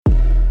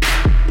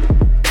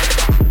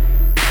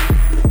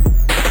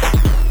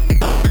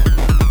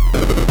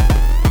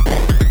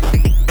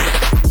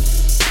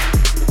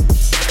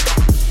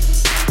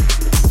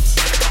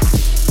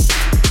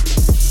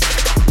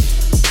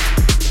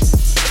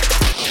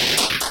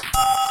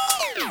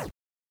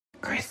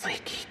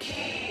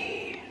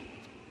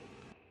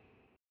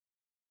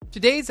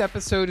Today's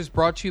episode is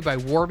brought to you by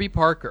Warby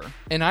Parker,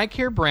 an eye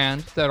care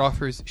brand that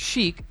offers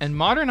chic and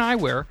modern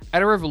eyewear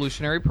at a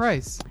revolutionary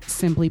price.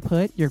 Simply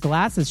put, your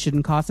glasses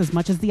shouldn't cost as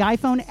much as the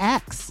iPhone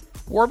X.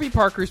 Warby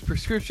Parker's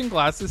prescription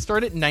glasses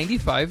start at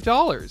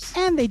 $95.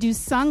 And they do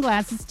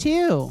sunglasses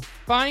too.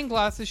 Buying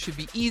glasses should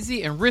be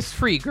easy and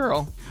risk-free,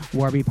 girl.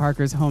 Warby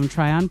Parker's Home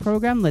Try-On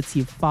program lets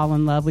you fall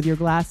in love with your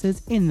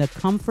glasses in the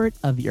comfort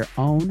of your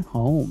own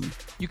home.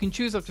 You can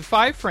choose up to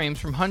 5 frames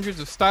from hundreds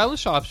of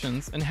stylish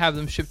options and have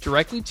them shipped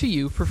directly to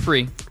you for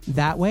free.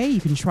 That way, you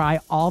can try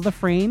all the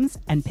frames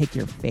and pick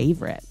your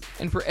favorite.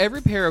 And for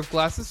every pair of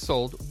glasses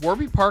sold,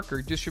 Warby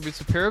Parker distributes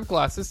a pair of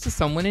glasses to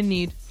someone in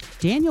need.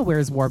 Daniel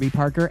wears Warby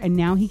Parker, and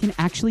now he can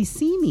actually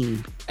see me.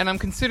 And I'm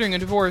considering a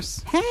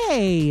divorce.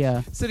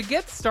 Hey! So to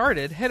get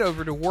started, head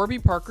over to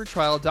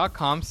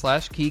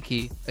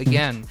warbyparkertrial.com/Kiki.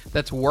 Again,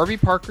 that's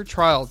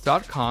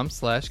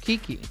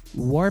warbyparkertrial.com/Kiki.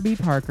 Warby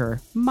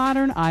Parker,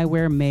 modern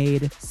eyewear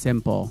made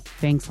simple.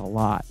 Thanks a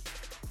lot.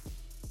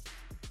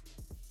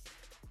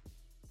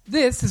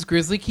 This is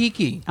Grizzly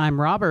Kiki.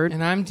 I'm Robert.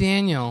 And I'm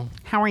Daniel.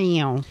 How are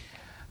you?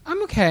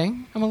 I'm okay.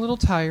 I'm a little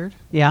tired.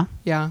 Yeah?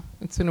 Yeah,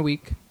 it's been a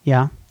week.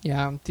 Yeah?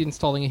 Yeah, I'm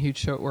installing a huge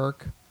show at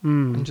work.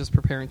 Mm. I'm just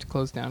preparing to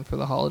close down for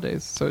the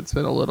holidays, so it's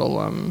been a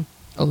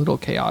little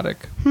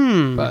chaotic.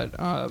 But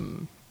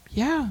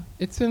yeah,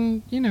 it's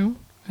been,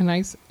 a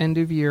nice end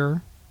of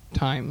year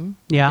time.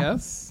 Yeah. I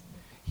guess.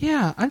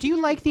 Yeah. Do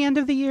you like the end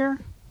of the year?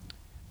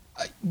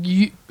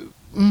 You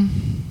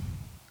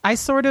I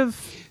sort of...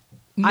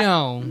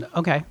 no.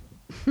 Okay.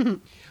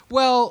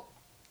 Well,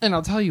 and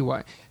I'll tell you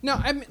why. No,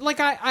 I mean, like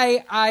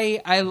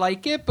I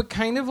like it, but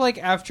kind of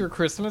like after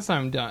Christmas,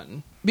 I'm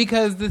done.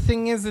 Because the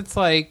thing is, it's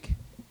like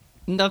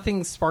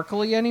nothing's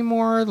sparkly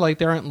anymore. Like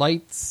there aren't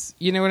lights.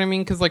 You know what I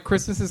mean? Because like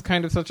Christmas is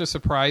kind of such a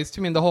surprise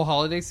to me. And the whole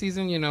holiday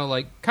season,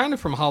 like kind of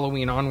from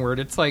Halloween onward,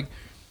 it's like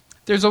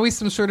there's always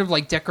some sort of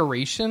like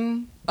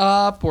decoration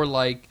up or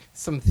like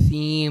some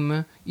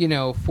theme,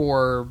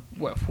 for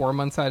 4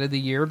 months out of the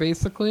year,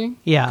 basically.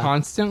 Yeah.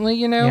 Constantly,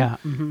 Yeah.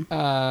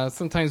 Mm-hmm.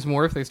 Sometimes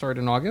more if they start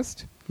in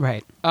August.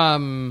 Right.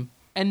 And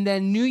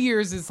then New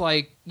Year's is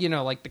like,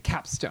 like the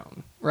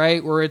capstone,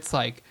 right? Where it's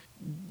like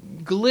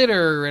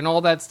glitter and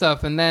all that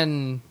stuff. And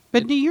then...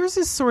 But New Year's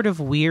is sort of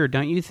weird,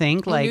 don't you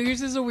think? Well, New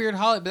Year's is a weird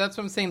holiday, but that's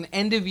what I'm saying. The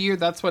end of year,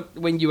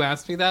 when you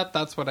ask me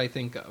that's what I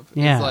think of.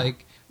 Yeah. It's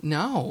like,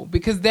 no,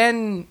 because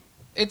then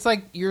it's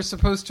like you're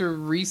supposed to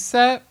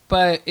reset,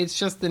 but it's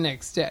just the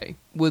next day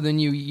with a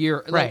new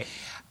year. Right.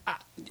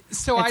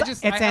 So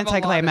it's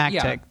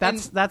anticlimactic.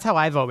 That's how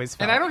I've always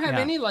felt. And I don't have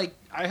any,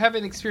 I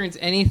haven't experienced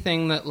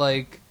anything that,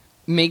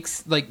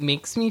 makes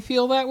me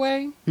feel that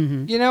way.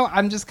 Mm-hmm.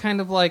 I'm just kind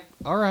of like,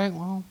 all right,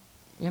 well,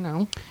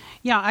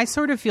 Yeah, I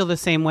sort of feel the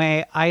same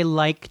way. I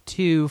like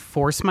to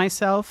force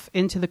myself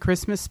into the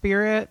Christmas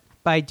spirit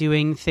by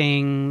doing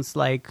things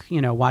like,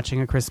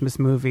 watching a Christmas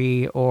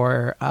movie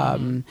or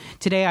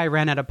today I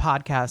ran out a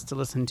podcast to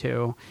listen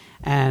to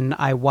and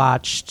I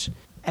watched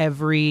I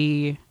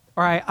was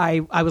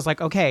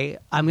like, okay,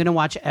 I'm going to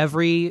watch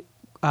every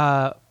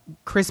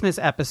Christmas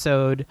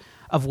episode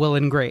of Will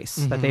and Grace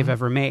that they've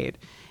ever made.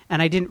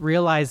 And I didn't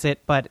realize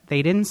it, but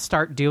they didn't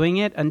start doing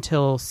it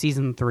until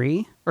season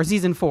 3 or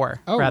season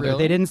 4. Oh, rather. Really?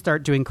 They didn't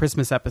start doing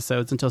Christmas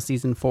episodes until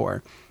season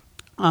 4.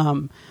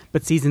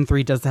 But season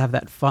 3 does have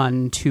that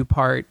fun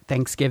 2-part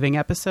Thanksgiving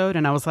episode.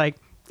 And I was like,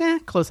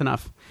 close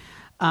enough.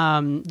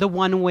 The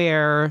one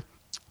where...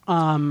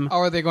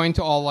 are they going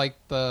to all like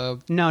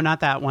the... No, not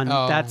that one.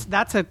 Oh. That's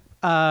a...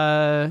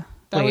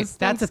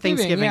 that's a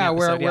Thanksgiving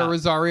episode. Where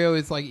Rosario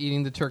is like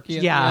eating the turkey.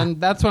 Yeah.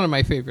 That's one of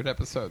my favorite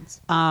episodes.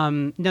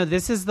 No,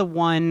 this is the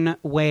one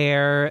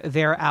where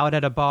they're out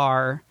at a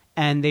bar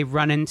and they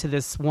run into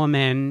this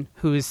woman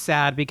who's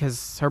sad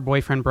because her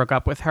boyfriend broke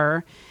up with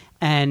her.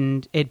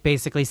 And it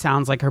basically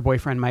sounds like her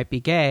boyfriend might be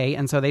gay.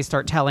 And so they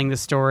start telling the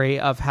story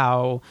of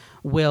how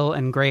Will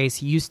and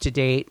Grace used to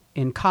date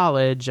in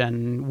college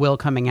and Will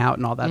coming out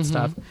and all that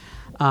stuff.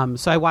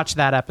 So I watched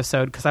that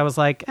episode because I was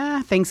like,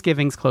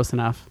 Thanksgiving's close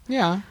enough.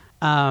 Yeah.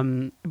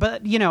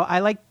 But I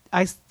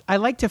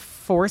like to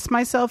force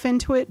myself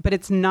into it, but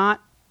it's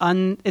not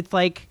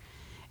unlike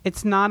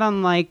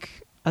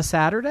a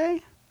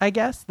Saturday, I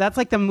guess. That's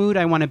like the mood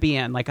I want to be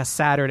in, like a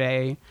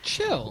Saturday.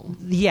 Chill.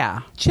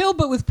 Yeah. Chill,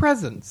 but with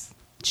presents.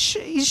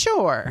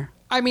 Sure.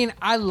 I mean,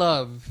 I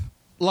love,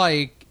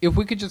 if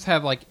we could just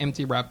have,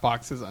 empty wrap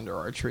boxes under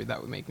our tree, that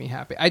would make me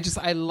happy.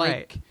 I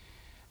like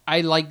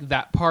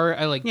that part.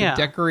 I like the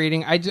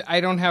decorating. I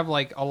don't have,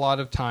 a lot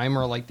of time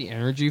or, the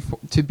energy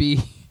to be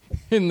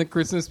in the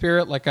Christmas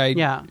spirit like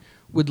I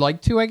would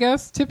like to, I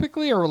guess,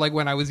 typically. Or,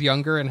 when I was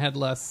younger and had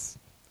less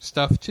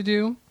stuff to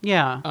do.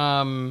 Yeah.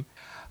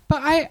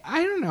 But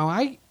I don't know.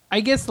 I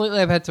guess lately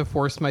I've had to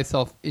force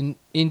myself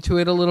into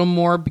it a little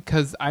more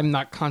because I'm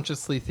not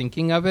consciously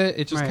thinking of it.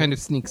 It just kind of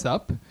sneaks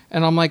up.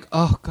 And I'm like,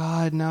 oh,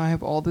 God, now I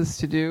have all this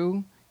to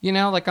do.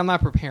 I'm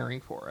not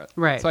preparing for it.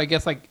 Right. So I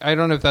guess, I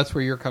don't know if that's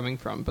where you're coming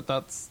from, but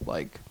that's,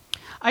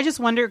 I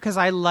just wonder because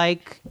I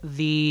like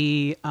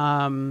the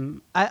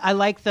I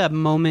like the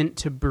moment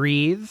to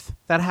breathe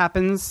that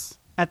happens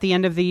at the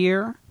end of the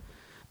year.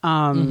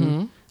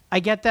 I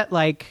get that,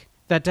 like,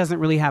 that doesn't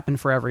really happen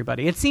for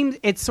everybody.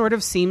 It sort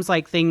of seems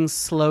like things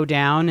slow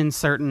down in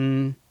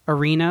certain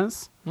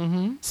arenas.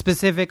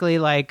 Specifically,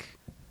 like,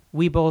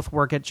 we both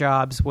work at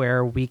jobs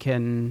where we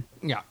can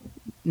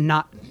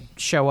not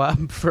show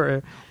up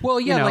for. Well,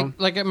 yeah,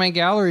 like at my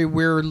gallery,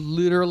 we're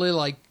literally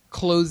like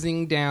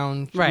closing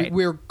down. Right.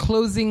 We're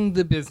closing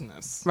the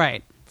business.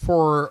 Right.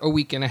 For a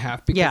week and a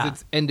half because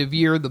it's end of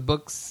year, the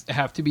books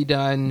have to be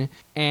done,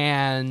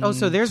 and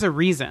so there's a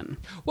reason.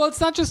 Well,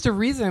 it's not just a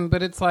reason,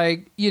 but it's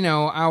like, you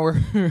know, our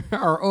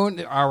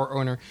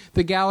owner,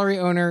 the gallery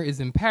owner, is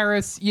in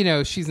Paris. You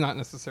know, she's not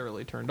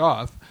necessarily turned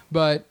off,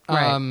 but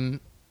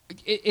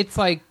it's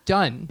like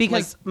done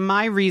because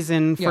my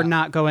reason for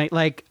not going,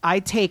 like,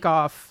 I take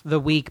off the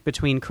week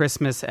between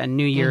Christmas and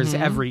New Year's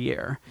every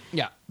year.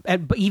 Yeah.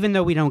 But even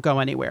though we don't go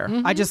anywhere,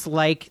 I just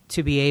like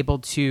to be able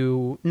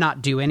to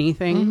not do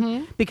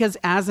anything because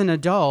as an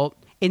adult,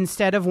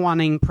 instead of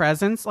wanting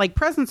presents, like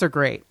presents are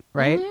great,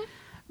 right?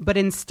 But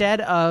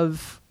instead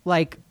of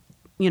like,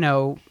 you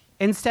know,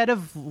 instead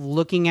of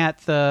looking at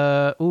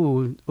the,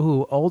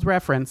 old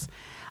reference,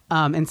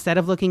 instead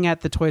of looking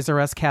at the Toys R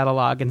Us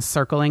catalog and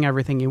circling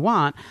everything you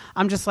want,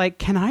 I'm just like,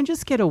 can I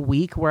just get a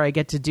week where I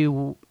get to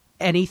do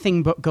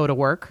anything but go to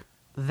work?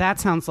 That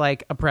sounds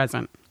like a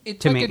present.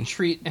 It's like a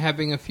treat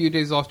having a few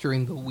days off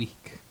during the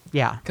week.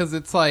 Yeah. Because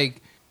it's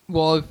like,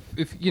 well,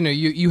 if you know,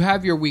 you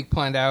have your week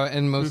planned out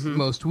and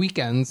most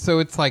weekends, so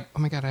it's like, oh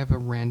my God, I have a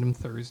random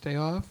Thursday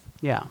off?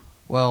 Yeah.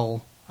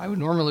 Well, I would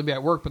normally be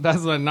at work, but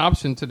that's not an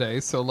option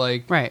today, so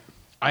like, right.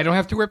 I don't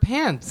have to wear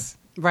pants.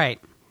 Right.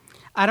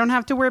 I don't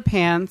have to wear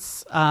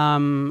pants.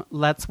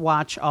 Let's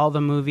watch all the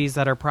movies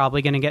that are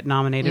probably going to get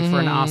nominated for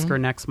an Oscar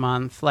next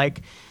month.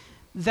 Like,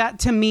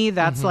 that, to me,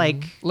 that's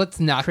like, let's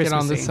not get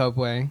on the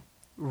subway.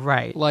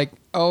 Right. Like,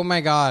 oh my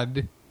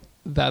God,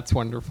 that's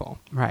wonderful.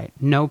 Right.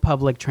 No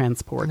public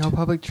transport. No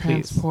public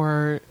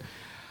transport.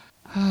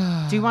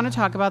 Do you want to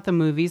talk about the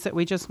movies that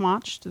we just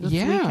watched this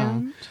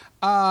weekend?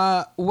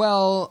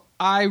 Well,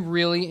 I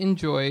really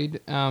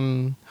enjoyed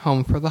Home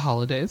for the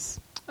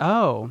Holidays.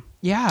 Oh.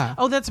 Yeah.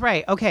 Oh, that's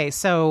right. Okay,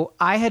 so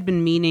I had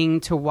been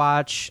meaning to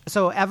watch.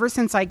 So ever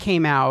since I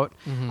came out,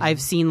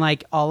 I've seen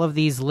like all of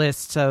these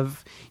lists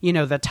of, you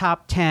know, the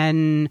top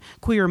 10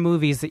 queer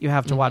movies that you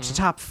have to watch, the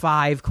top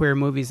 5 queer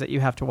movies that you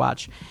have to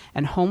watch.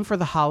 And Home for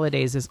the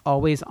Holidays is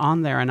always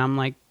on there. And I'm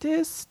like,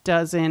 this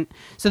doesn't.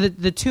 So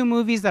the 2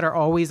 movies that are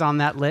always on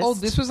that list. Oh,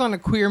 this was on a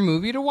queer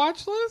movie to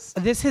watch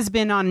list? This has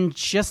been on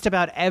just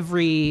about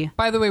every.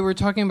 By the way, we're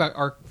talking about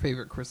our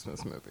favorite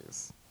Christmas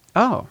movies.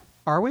 Oh.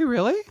 Are we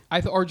really?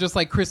 Or just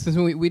like Christmas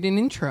movie. We did an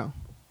intro.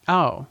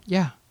 Oh.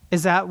 Yeah.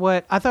 Is that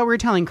what? I thought we were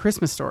telling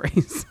Christmas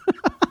stories.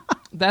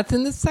 That's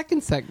in the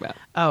second segment.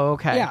 Oh,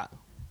 okay. Yeah.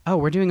 Oh,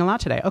 we're doing a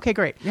lot today. Okay,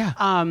 great. Yeah.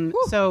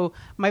 So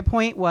my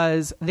point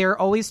was there are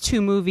always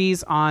 2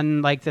 movies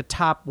on like the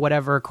top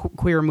whatever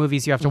queer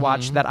movies you have to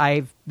watch that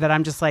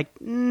I'm just like,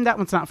 that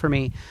one's not for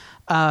me.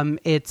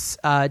 It's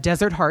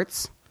Desert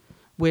Hearts,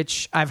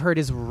 which I've heard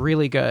is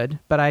really good,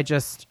 but I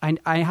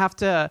have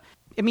to.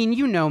 I mean,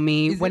 you know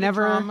me. Is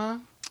whenever it a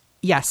drama?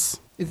 Yes.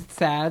 Is it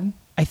sad?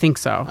 I think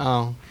so.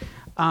 Oh.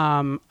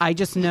 I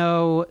just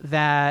know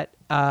that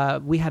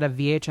we had a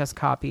VHS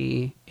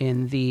copy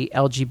in the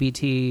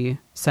LGBT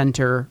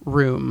center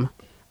room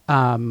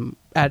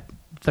at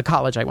the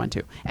college I went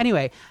to.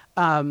 Anyway,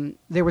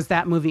 there was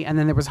that movie, and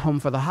then there was Home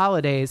for the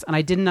Holidays, and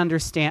I didn't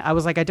understand. I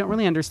was like, I don't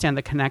really understand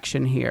the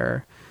connection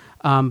here.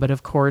 But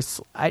of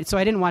course, I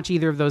didn't watch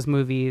either of those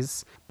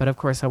movies. But of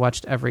course, I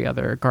watched every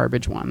other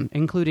garbage one,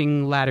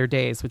 including Latter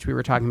Days, which we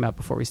were talking about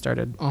before we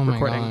started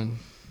recording.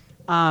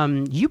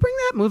 You bring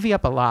that movie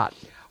up a lot.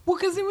 Well,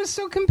 because it was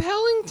so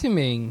compelling to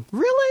me.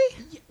 Really?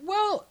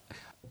 Well,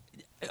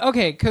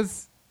 okay,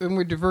 because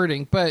we're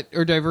diverging.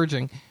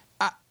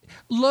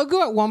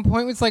 Logo at one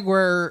point was like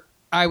where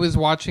I was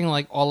watching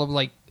like all of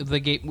like the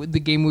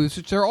game movies,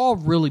 which are all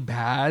really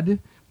bad,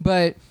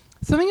 but.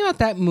 Something about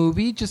that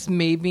movie just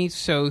made me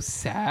so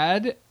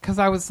sad because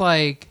I was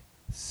like,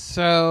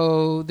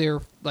 so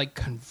they're like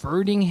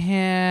converting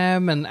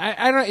him, and I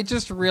don't know, it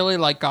just really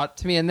like got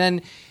to me. And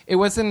then it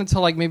wasn't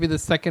until like maybe the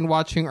second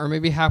watching or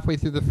maybe halfway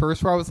through the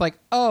first where I was like,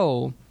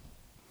 oh,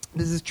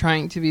 this is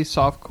trying to be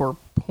softcore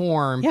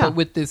porn, but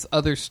with this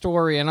other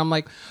story. And I'm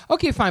like,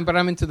 okay, fine, but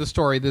I'm into the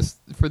story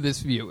for this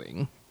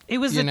viewing. It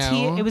was it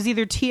was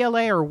either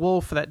TLA or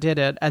Wolf that did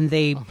it, and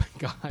they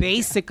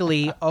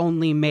basically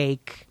only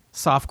make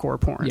softcore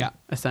porn,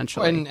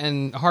 essentially,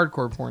 and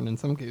hardcore porn in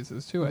some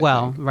cases too. I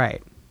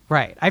think.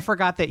 Right. I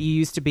forgot that you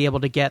used to be able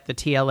to get the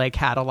TLA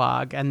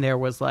catalog, and there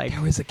was a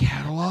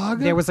catalog.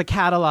 There was a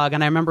catalog,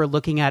 and I remember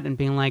looking at it and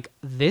being like,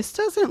 "This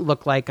doesn't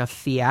look like a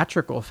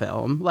theatrical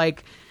film."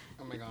 Like,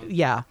 oh my God,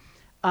 yeah.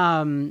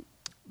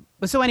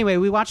 So anyway,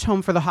 we watched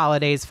Home for the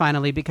Holidays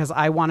finally because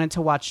I wanted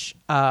to watch.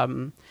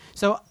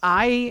 So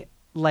I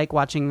like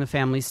watching The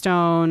Family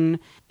Stone,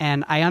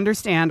 and I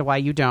understand why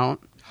you don't.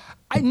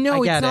 It's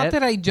not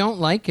that I don't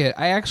like it.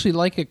 I actually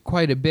like it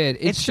quite a bit.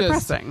 It's just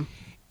depressing.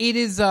 It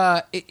is.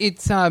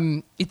 It's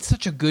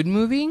such a good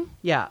movie.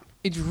 Yeah,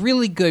 it's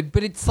really good.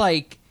 But it's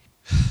like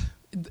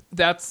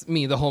that's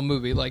me the whole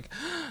movie. Like,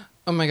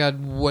 oh my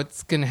God,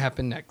 what's going to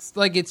happen next?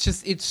 Like,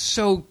 it's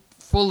so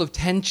full of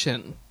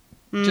tension.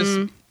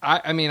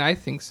 I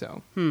think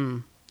so.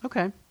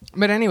 Okay.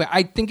 But anyway,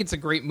 I think it's a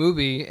great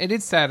movie. It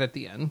is sad at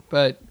the end,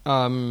 but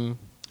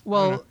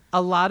well,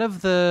 a lot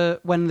of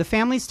when the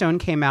Family Stone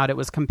came out, it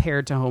was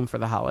compared to Home for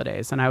the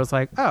Holidays, and I was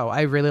like, oh,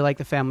 I really like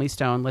the Family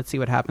Stone. Let's see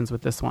what happens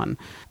with this one.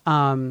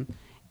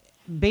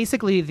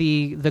 Basically,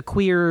 the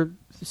queer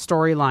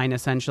storyline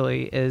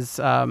essentially is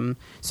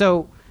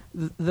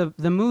the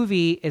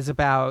movie is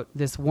about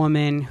this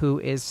woman who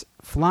is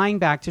flying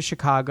back to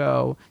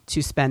Chicago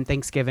to spend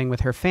Thanksgiving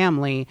with her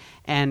family,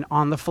 and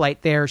on the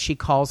flight there, she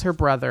calls her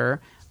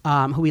brother,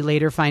 who we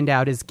later find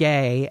out is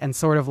gay, and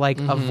sort of like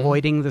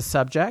avoiding the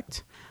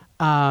subject.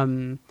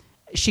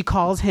 She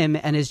calls him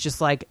and is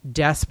just like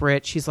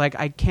desperate. She's like,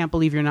 I can't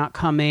believe you're not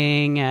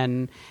coming,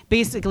 and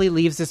basically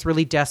leaves this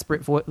really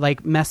desperate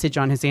message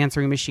on his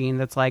answering machine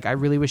that's like, I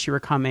really wish you were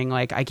coming.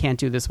 Like, I can't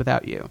do this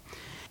without you.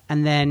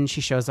 And then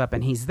she shows up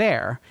and he's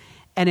there.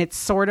 And it's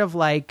sort of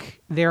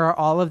like there are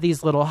all of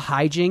these little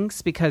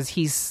hijinks because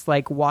he's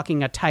like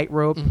walking a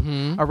tightrope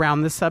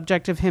around the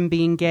subject of him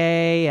being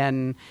gay.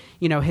 And,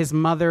 you know, his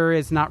mother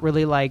is not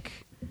really like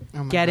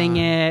getting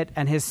it.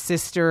 And his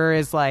sister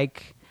is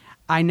like,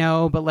 I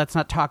know, but let's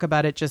not talk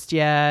about it just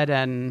yet.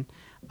 And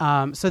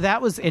so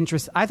that was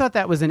interesting. I thought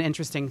that was an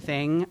interesting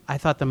thing. I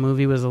thought the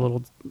movie was a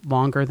little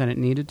longer than it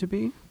needed to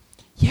be.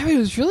 Yeah, it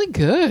was really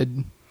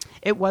good.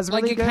 It was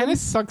really like, good. It kind of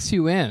sucks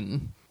you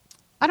in.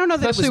 I don't know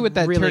that especially it was with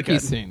that really turkey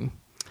good. scene.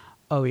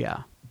 Oh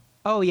yeah.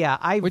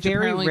 Which very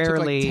apparently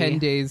rarely took like 10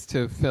 days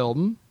to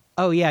film.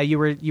 Oh yeah, you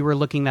were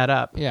looking that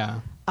up. Yeah.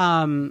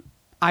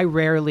 I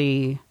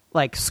rarely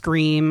like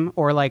scream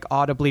or like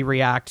audibly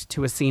react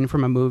to a scene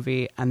from a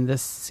movie, and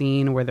this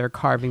scene where they're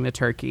carving the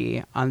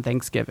turkey on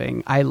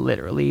Thanksgiving, I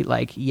literally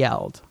like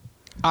yelled.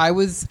 I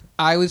was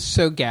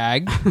so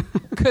gagged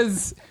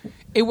because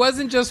it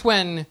wasn't just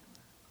when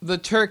the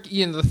turkey,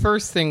 you know, the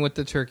first thing with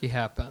the turkey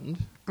happened.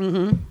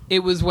 It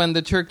was when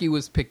the turkey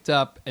was picked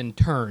up and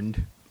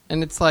turned,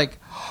 and it's like,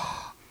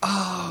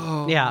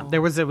 oh, yeah, it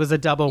was a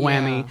double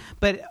whammy. Yeah.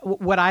 But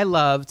what I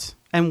loved,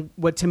 and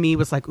what to me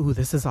was like, ooh,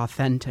 this is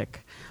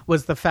authentic,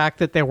 was the fact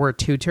that there were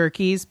two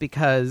turkeys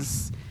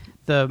because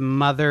the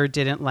mother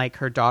didn't like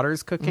her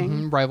daughter's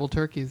cooking. Rival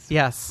turkeys.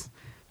 Yes,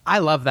 I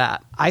love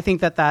that. I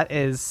think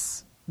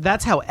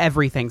that's how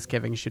every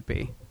Thanksgiving should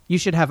be. You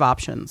should have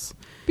options.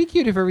 Be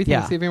cute if every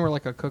Thanksgiving were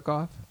like a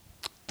cook-off.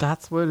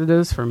 That's what it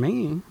is for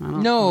me. I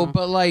don't know.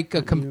 But like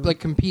like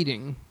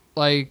competing.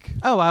 Like,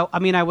 oh, I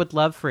mean, I would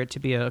love for it to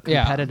be a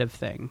competitive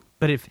thing,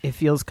 but it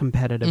feels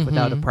competitive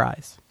without a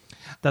prize.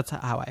 That's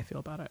how I feel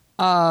about it.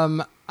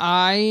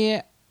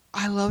 I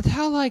loved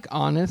how like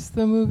honest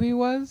the movie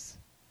was.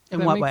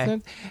 In what way?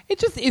 Sense.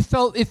 It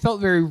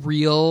felt very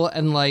real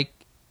and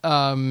like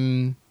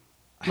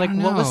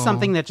what was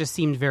something that just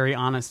seemed very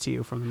honest to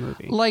you from the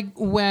movie? Like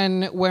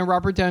when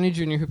Robert Downey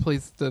Jr., who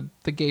plays the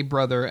gay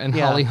brother, and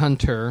Holly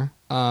Hunter,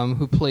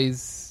 who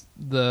plays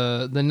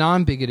the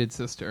non-bigoted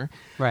sister,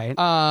 right,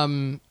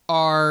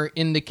 are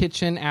in the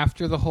kitchen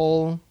after the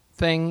whole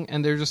thing,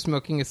 and they're just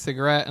smoking a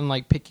cigarette and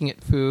like picking at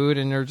food,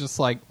 and they're just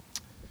like,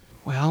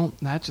 well,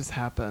 that just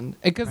happened.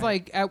 Because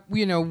like at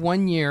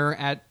 1 year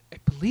at, I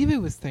believe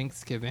it was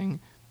Thanksgiving,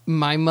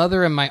 my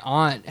mother and my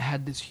aunt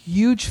had this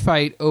huge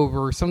fight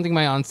over something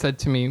my aunt said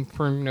to me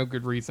for no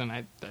good reason.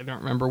 I don't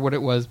remember what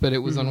it was, but it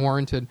was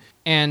unwarranted.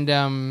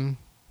 And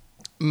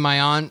my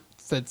aunt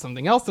said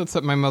something else that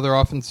set my mother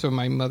off, and so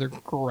my mother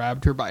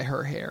grabbed her by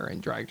her hair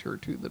and dragged her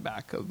to the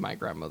back of my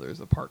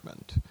grandmother's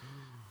apartment.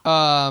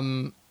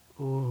 That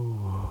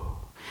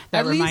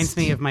reminds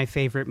me of my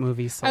favorite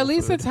movie, Soul At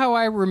least Food. that's how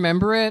I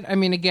remember it. I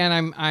mean,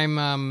 again,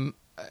 I'm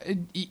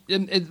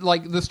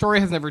like the story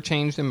has never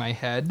changed in my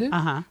head,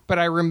 but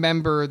I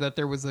remember that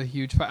there was a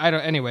huge fight.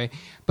 Anyway,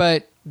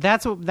 but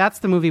that's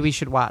the movie we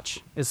should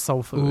watch is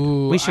Soul Food.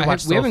 Ooh, we should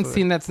watch. We haven't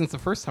seen that since the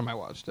first time I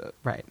watched it.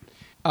 Right.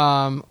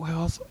 Well,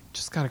 also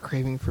just got a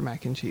craving for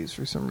mac and cheese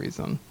for some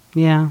reason.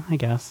 Yeah, I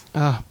guess.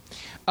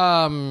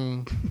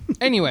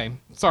 Anyway,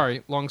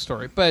 sorry, long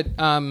story, but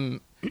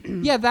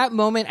yeah, that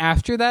moment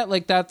after that,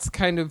 like that's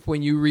kind of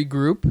when you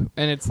regroup,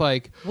 and it's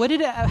like,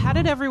 how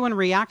did everyone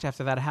react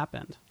after that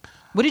happened?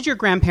 What did your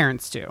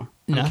grandparents do?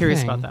 I'm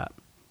curious about that.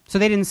 So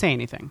they didn't say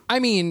anything. I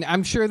mean,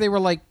 I'm sure they were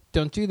like,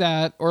 don't do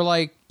that, or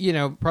like,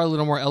 probably a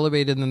little more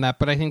elevated than that,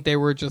 but I think they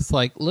were just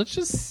like, let's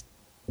just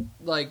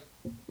like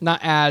not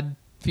add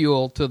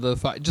fuel to the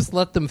fight, just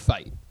let them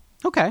fight.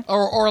 Okay.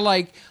 Or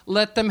like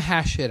let them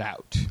hash it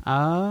out.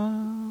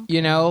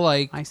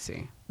 Like I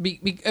see.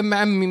 I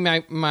mean,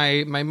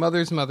 my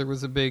mother's mother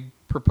was a big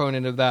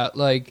proponent of that.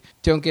 Like,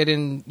 don't get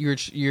in your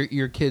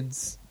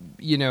kids,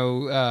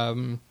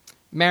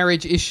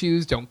 marriage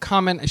issues. Don't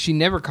comment. She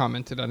never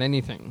commented on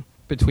anything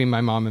between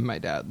my mom and my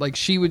dad. Like,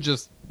 she would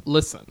just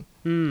listen.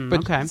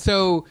 Okay.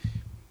 So,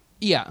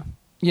 yeah,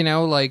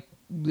 like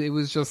it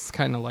was just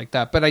kind of like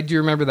that. But I do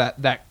remember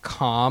that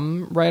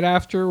calm right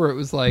after, where it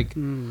was like,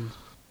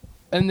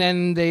 And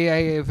then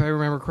if I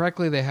remember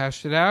correctly, they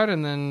hashed it out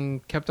and then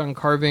kept on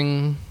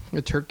carving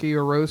a turkey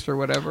or roast or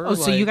whatever. Oh,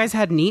 so you guys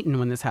hadn't eaten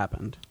when this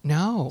happened?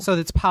 No. So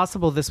it's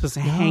possible this was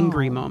a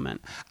hangry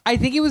moment. I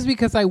think it was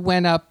because I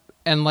went up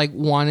and like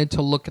wanted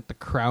to look at the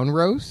crown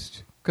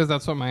roast because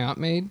that's what my aunt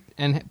made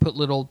and put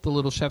the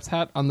little chef's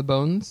hat on the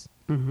bones.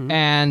 Mm-hmm.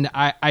 And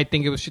I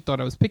think it was she thought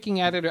I was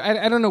picking at it.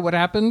 I don't know what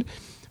happened.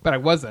 But I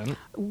wasn't.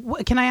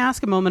 Can I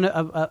ask a moment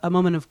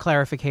of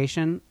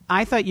clarification?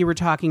 I thought you were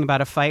talking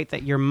about a fight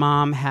that your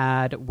mom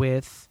had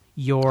with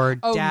your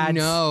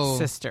dad's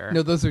sister.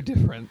 No, those are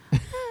different.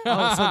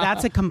 Oh, so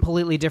that's a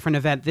completely different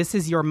event. This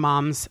is your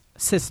mom's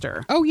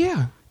sister. Oh,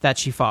 yeah. That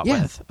she fought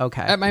with.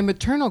 Okay. At my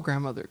maternal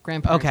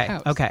grandparents'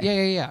 house.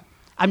 Okay. Yeah.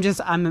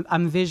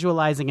 I'm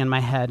visualizing in my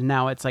head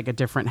now. It's like a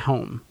different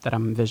home that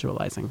I'm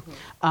visualizing.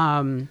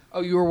 You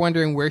were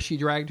wondering where she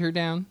dragged her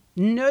down?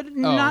 No,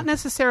 not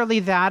necessarily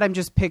that. I'm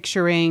just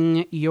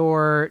picturing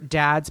your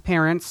dad's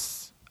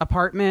parents'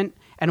 apartment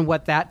and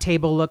what that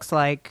table looks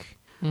like.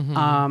 Mm-hmm.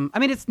 I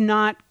mean, it's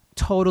not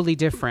totally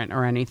different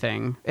or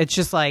anything. It's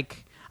just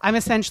like I'm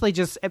essentially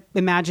just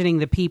imagining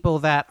the people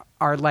that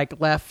are like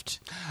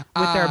left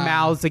with their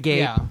mouths agape.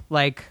 Yeah.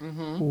 Like,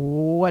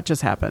 what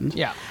just happened?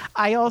 Yeah.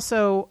 I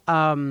also,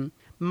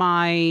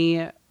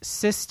 my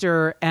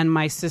sister and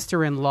my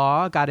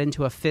sister-in-law got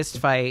into a fist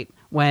fight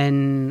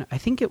when I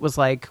think it was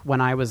like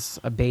when I was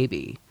a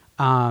baby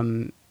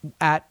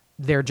at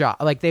their job.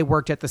 Like they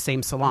worked at the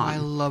same salon. I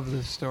love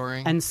this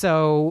story. And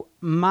so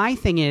my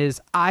thing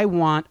is I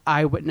want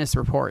eyewitness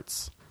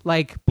reports.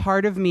 Like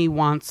part of me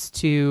wants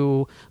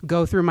to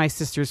go through my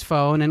sister's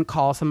phone and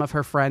call some of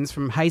her friends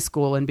from high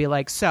school and be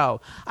like,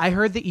 so I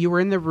heard that you were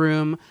in the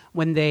room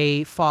when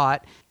they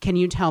fought. Can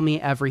you tell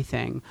me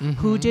everything? Mm-hmm.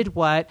 Who did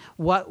what?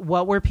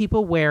 What were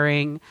people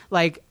wearing?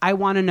 Like, I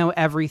want to know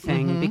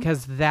everything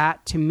because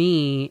that to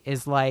me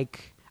is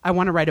like, I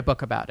want to write a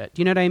book about it.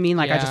 Do you know what I mean?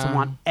 Like I just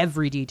want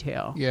every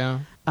detail. Yeah.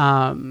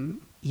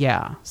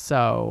 Yeah.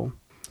 So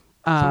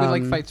we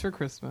like fights for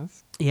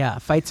Christmas. Yeah,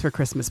 fights for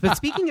Christmas. But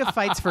speaking of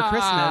fights for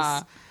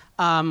Christmas,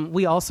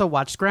 we also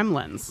watched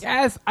Gremlins.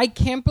 Yes, I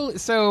can't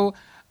believe... So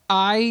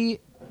I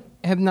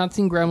have not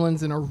seen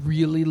Gremlins in a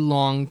really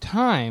long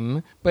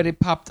time, but it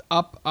popped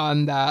up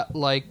on that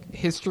like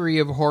history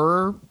of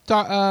horror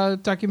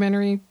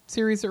documentary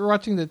series that we're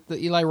watching, the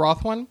Eli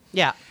Roth one.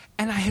 Yeah.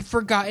 And I had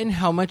forgotten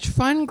how much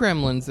fun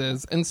Gremlins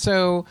is. And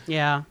so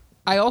yeah,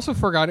 I also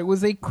forgot it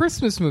was a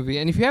Christmas movie.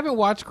 And if you haven't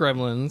watched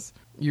Gremlins,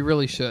 you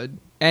really should.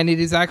 And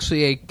it is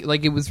actually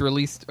it was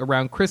released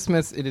around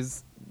Christmas. It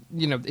is,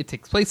 it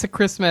takes place at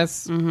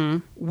Christmas. Mm-hmm.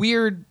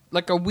 Weird,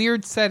 like a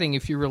weird setting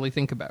if you really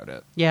think about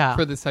it. Yeah.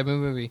 For this type of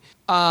movie.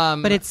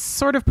 But it's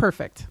sort of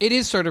perfect. It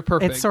is sort of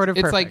perfect. It's sort of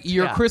perfect. It's like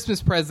your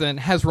Christmas present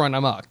has run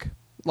amok.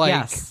 Like,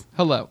 yes.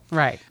 Hello.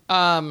 Right.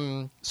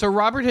 So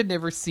Robert had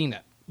never seen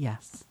it.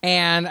 Yes.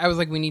 And I was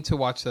like, we need to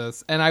watch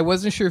this. And I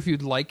wasn't sure if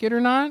you'd like it or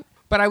not.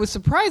 But I was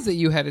surprised that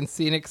you hadn't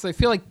seen it because I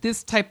feel like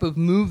this type of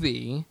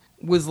movie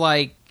was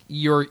like,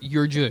 You're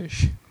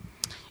Jewish.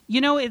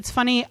 It's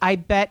funny. I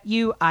bet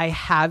you I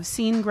have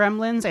seen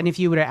Gremlins, and if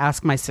you were to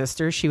ask my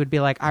sister, she would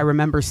be like, I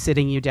remember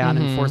sitting you down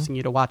and forcing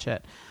you to watch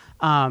it.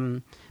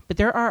 But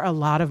there are a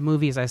lot of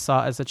movies I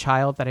saw as a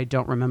child that I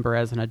don't remember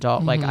as an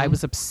adult. Like, I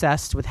was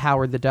obsessed with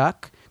Howard the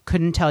Duck.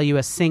 Couldn't tell you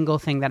a single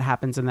thing that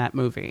happens in that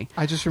movie.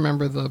 I just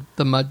remember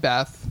the mud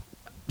bath.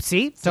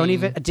 See?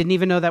 Didn't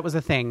even know that was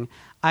a thing.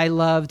 I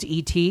loved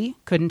E.T.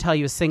 Couldn't tell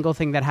you a single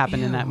thing that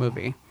happened in that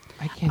movie.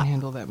 I can't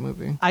handle that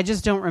movie. I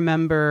just don't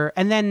remember.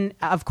 And then,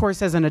 of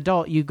course, as an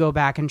adult, you go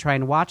back and try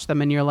and watch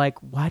them, and you're like,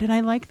 why did I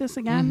like this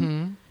again?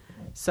 Mm-hmm.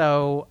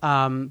 So,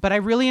 but I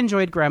really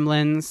enjoyed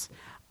Gremlins.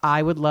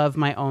 I would love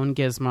my own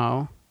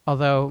Gizmo.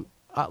 Although,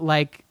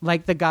 like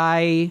the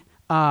guy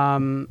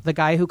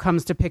who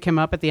comes to pick him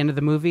up at the end of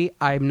the movie,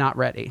 I'm not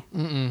ready.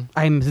 Mm-mm.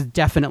 I'm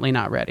definitely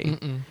not ready.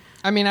 Mm-mm.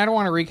 I mean, I don't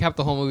want to recap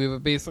the whole movie,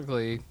 but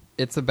basically...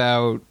 It's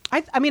about...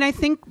 I mean, I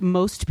think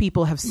most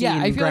people have seen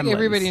I feel Gremlins. like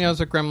everybody knows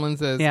what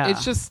Gremlins is. Yeah.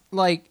 It's just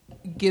like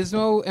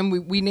Gizmo,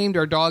 and we named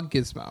our dog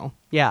Gizmo.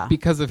 Yeah.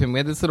 Because of him. We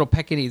had this little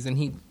Pekingese, and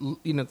he,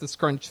 the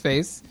scrunched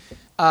face.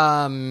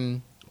 But,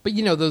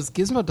 those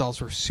Gizmo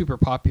dolls were super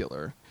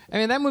popular. I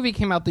mean, that movie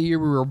came out the year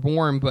we were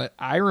born, but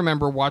I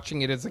remember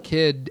watching it as a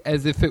kid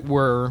as if it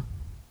were,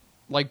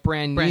 like,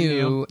 brand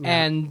new.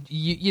 Yeah. And,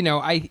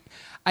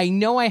 I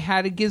know I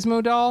had a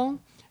Gizmo doll.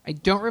 I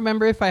don't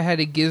remember if I had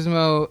a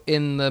Gizmo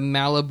in the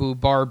Malibu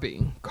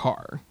Barbie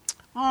car.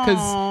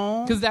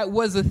 Because that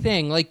was a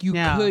thing. Like, you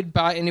could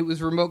buy, and it was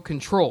remote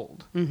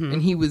controlled. Mm-hmm.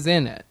 And he was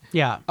in it.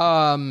 Yeah.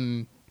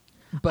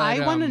 But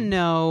I want to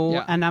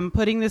know, and I'm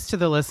putting this to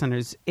the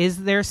listeners,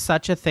 is there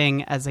such a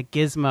thing as a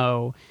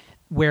Gizmo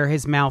where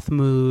his mouth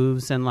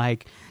moves and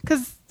like...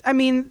 Because, I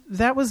mean,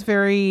 that was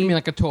very... You mean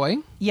like a toy?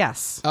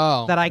 Yes.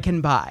 Oh. That I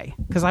can buy.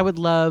 Because I would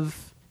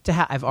love to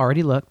have... I've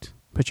already looked.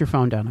 Put your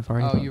phone down. I've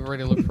already looked. You've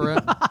already looked for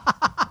it?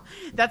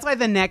 That's why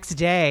the next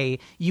day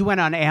you went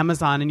on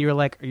Amazon and you were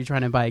like, are you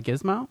trying to buy a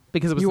Gizmo?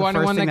 Because it was the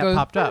first thing that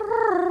popped up.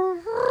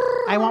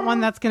 I want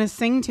one that's going to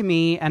sing to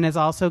me and is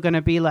also going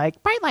to be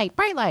like, bright light,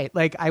 bright light.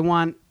 Like, I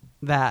want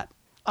that.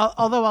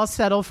 Although I'll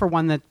settle for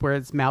one where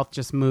his mouth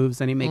just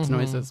moves and he makes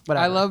noises.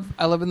 Whatever.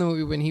 I love in the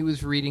movie when he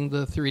was reading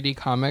the 3D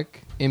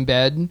comic in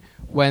bed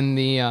when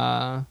the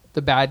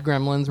bad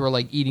gremlins were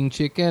like eating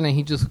chicken and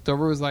he just looked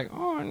over and was like,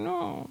 oh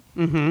no.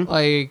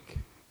 Like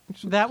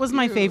that was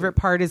my favorite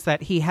part, is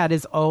that he had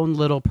his own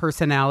little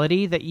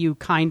personality that you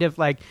kind of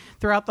like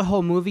throughout the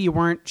whole movie you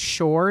weren't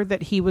sure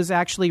that he was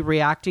actually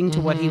reacting to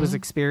what he was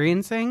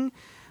experiencing,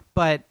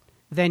 but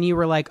then you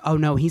were like, oh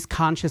no, he's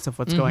conscious of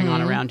what's going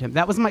on around him.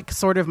 That was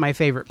sort of my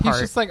favorite part.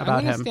 He's just like, about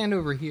I'm going to him. stand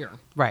over here.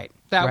 Right.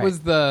 That was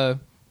the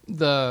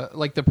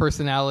like the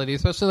personality,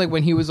 especially like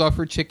when he was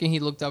offered chicken, he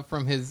looked up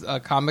from his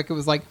comic. It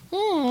was like,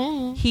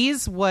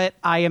 He's what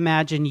I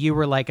imagine you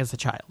were like as a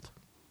child.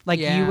 Like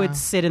you would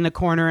sit in the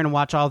corner and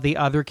watch all the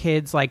other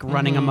kids like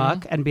running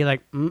amok and be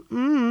like,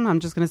 I'm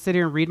just going to sit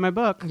here and read my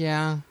book.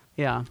 Yeah.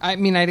 Yeah. I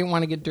mean, I didn't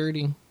want to get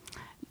dirty.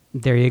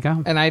 There you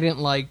go. And I didn't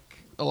like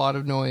a lot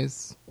of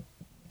noise,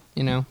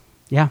 you know?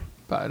 Yeah.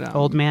 But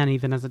old man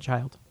even as a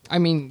child. I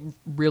mean,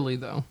 really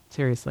though.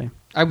 Seriously.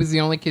 I was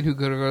the only kid who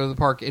could go to the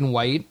park in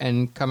white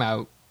and come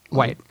out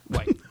white.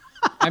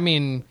 I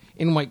mean,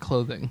 in white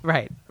clothing.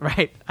 Right.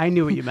 I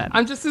knew what you meant.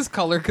 I'm just this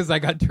color because I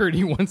got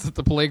dirty once at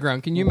the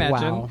playground. Can you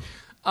imagine?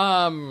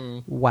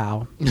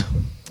 Wow.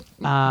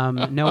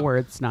 No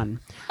words, none.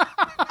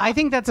 I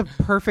think that's a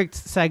perfect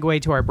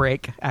segue to our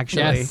break,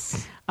 actually.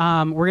 Yes.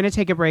 We're going to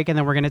take a break and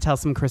then we're going to tell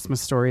some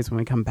Christmas stories when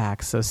we come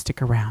back. So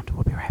stick around.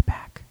 We'll be right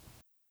back.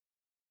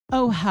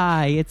 Oh,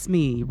 hi, it's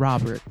me,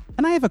 Robert.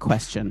 And I have a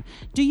question.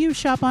 Do you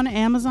shop on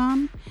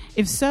Amazon?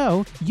 If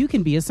so, you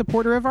can be a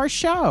supporter of our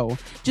show.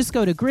 Just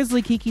go to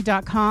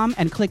grizzlykiki.com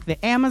and click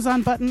the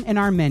Amazon button in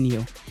our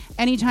menu.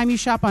 Anytime you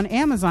shop on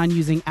Amazon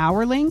using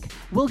our link,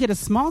 we'll get a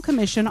small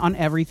commission on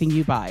everything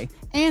you buy.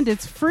 And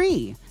it's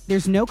free.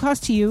 There's no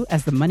cost to you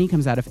as the money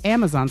comes out of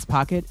Amazon's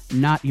pocket,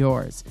 not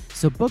yours.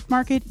 So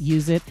bookmark it,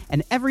 use it,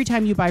 and every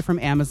time you buy from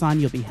Amazon,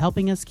 you'll be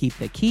helping us keep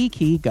the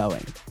key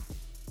going.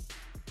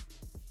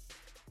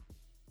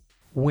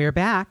 We're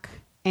back,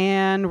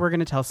 and we're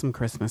going to tell some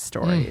Christmas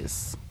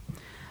stories.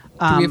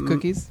 Do we have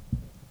cookies?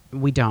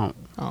 We don't.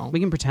 Oh. We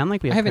can pretend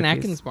like we have I have cookies. an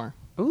Atkins bar.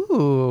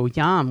 Ooh,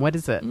 yum. What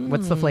is it?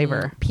 What's the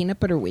flavor? Peanut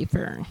butter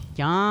wafer.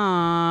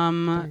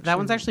 Yum. That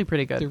one's actually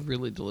pretty good. They're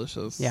really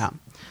delicious. Yeah.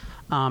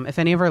 If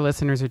any of our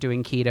listeners are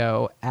doing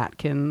keto,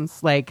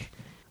 Atkins, like,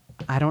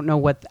 I don't know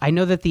what... I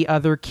know that the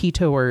other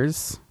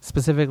ketoers,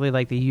 specifically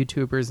like the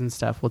YouTubers and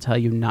stuff, will tell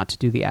you not to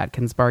do the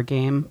Atkins bar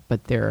game,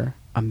 but they're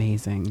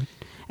amazing.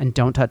 And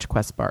don't touch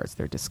Quest bars.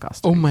 They're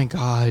disgusting. Oh, my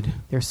God.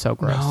 They're so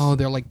gross. No,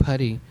 they're like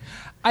putty.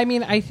 I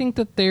mean, I think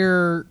that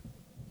they're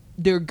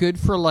good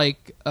for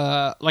like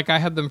I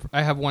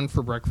have one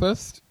for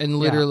breakfast and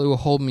literally will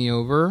hold me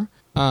over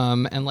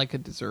and like a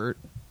dessert.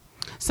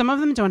 Some of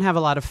them don't have a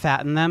lot of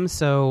fat in them,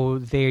 so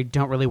they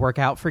don't really work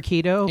out for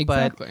keto.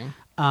 Exactly.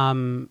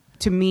 But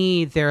to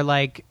me, they're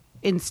like,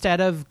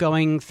 instead of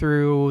going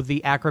through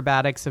the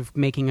acrobatics of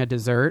making a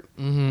dessert,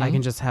 I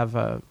can just have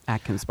a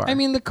Atkins bar. I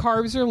mean, the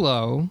carbs are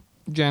low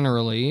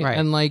generally, right.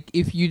 And like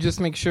if you just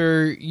make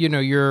sure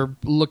you're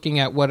looking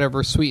at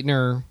whatever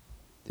sweetener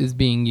is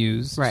being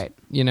used, right?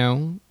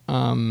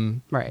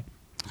 Right.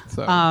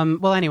 So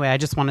well, anyway, I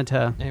just wanted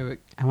to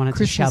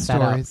to shout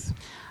that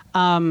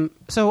out.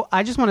 So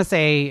I just want to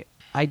say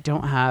I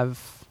don't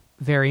have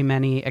very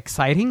many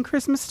exciting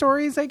Christmas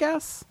stories, I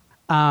guess.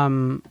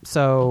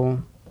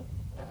 So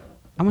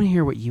I want to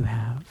hear what you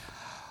have.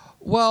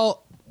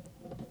 Well,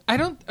 I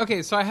don't.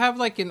 Okay, so I have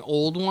like an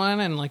old one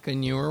and like a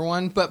newer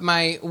one, but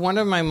one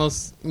of my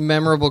most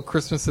memorable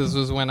Christmases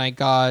was when I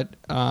got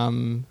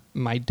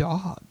my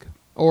dog,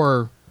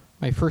 or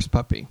my first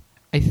puppy.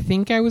 I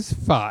think I was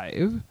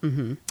 5,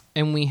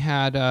 and we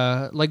had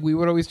we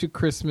would always do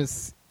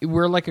Christmas.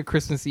 We're like a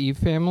Christmas Eve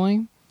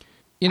family,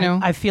 you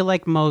know. I feel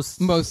like most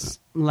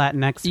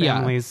Latinx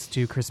families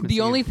do Christmas Eve.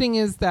 The only thing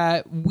is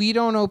that we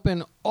don't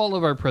open all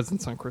of our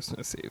presents on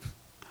Christmas Eve.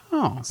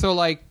 Oh, so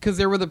like because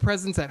there were the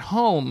presents at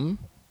home.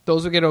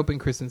 Those will get open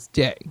Christmas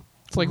Day.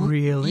 It's like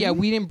really? Yeah,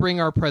 we didn't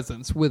bring our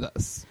presents with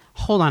us.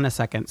 Hold on a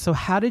second. So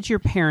how did your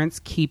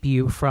parents keep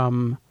you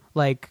from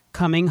like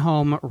coming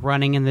home,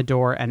 running in the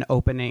door, and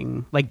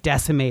opening, like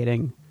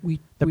decimating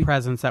the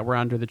presents that were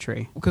under the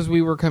tree? Because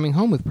we were coming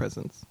home with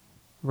presents,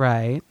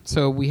 right?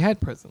 So we had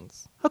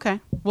presents.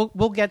 Okay,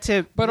 we'll get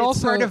to. But it's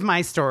also part of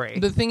my story.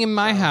 The thing in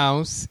my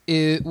house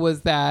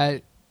was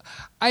that,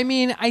 I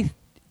mean,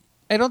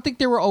 I don't think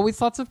there were always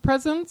lots of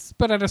presents,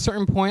 but at a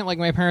certain point, like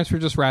my parents were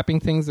just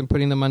wrapping things and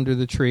putting them under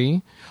the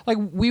tree. Like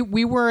we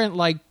weren't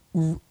like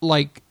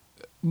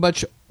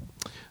much.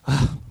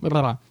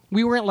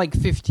 We weren't like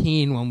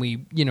 15 when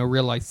we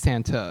realized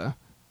Santa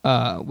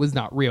was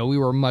not real. We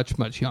were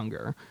much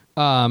younger.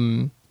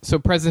 So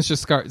presents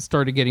just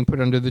started getting put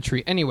under the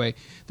tree. Anyway,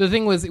 the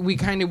thing was we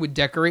kind of would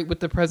decorate with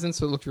the presents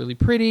so it looked really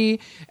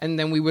pretty, and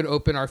then we would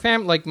open our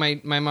like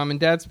my mom and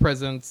dad's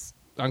presents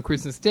on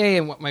Christmas Day,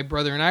 and what my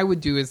brother and I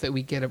would do is that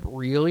we get up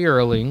really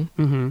early,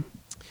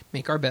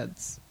 make our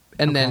beds,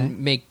 and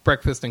then make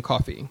breakfast and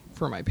coffee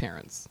for my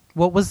parents.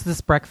 What was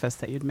this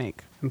breakfast that you'd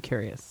make? I'm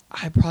curious.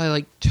 I probably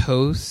like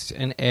toast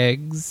and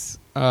eggs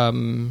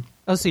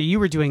Oh, so you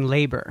were doing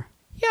labor.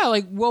 Yeah,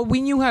 like, well,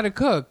 we knew how to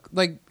cook,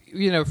 like,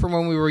 you know, from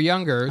when we were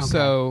younger. Okay.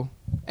 So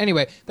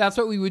anyway, that's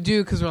what we would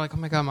do because we're like, oh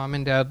my God, mom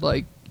and dad,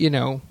 like, you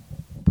know,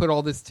 put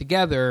all this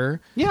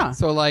together. Yeah.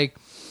 So like,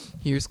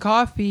 here's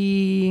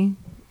coffee,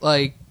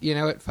 like, you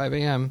know, at 5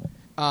 a.m.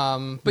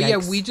 But yeah,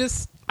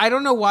 Yikes. I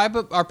don't know why,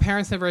 but our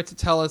parents never had to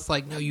tell us,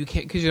 like, no, you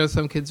can't, because, you know,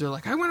 some kids are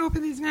like, I want to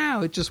open these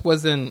now. It just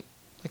wasn't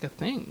like a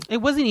thing. It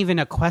wasn't even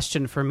a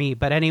question for me,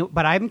 but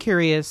I'm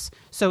curious.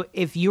 So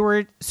you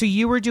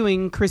were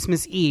doing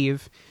Christmas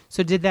Eve.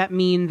 So did that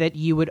mean that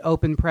you would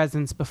open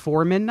presents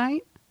before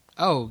midnight?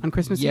 Oh, on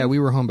Christmas yeah, Eve? we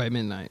were home by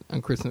midnight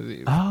on Christmas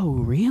Eve. Oh,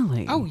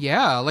 really? Oh,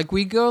 yeah. Like,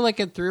 we go, like,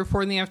 at 3 or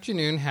 4 in the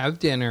afternoon, have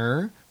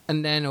dinner,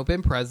 and then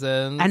open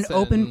presents. And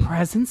open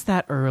presents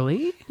that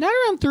early? Not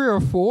around 3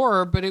 or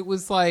 4, but it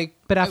was, like...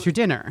 But after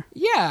dinner?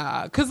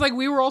 Yeah, because, like,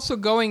 we were also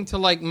going to,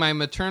 like, my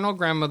maternal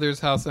grandmother's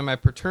house and my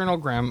paternal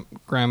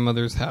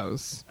grandmother's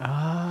house.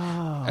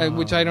 Oh.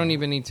 Which I don't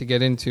even need to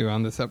get into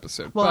on this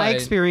episode. Well, but, I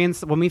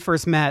experienced, when we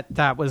first met,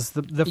 that was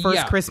the first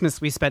Yeah.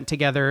 Christmas we spent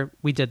together.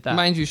 We did that.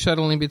 Mind you,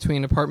 shuttling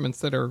between apartments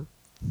that are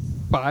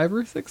 5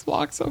 or 6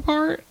 blocks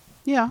apart.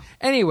 Yeah.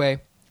 Anyway,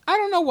 I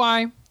don't know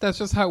why. That's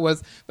just how it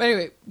was. But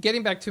anyway,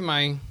 getting back to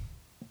my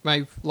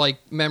like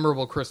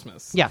memorable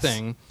Christmas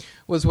thing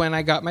was when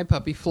I got my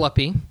puppy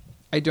Fluppy.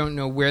 I don't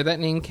know where that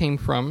name came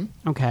from.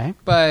 Okay.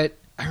 But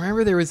I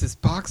remember there was this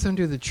box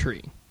under the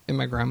tree in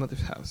my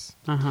grandmother's house.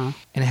 Uh-huh.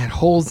 And it had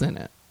holes in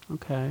it.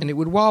 Okay. And it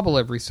would wobble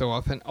every so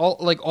often,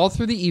 all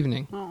through the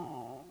evening.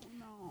 Oh,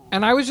 no.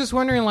 And I was just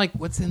wondering, like,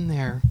 what's in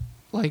there?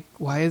 Like,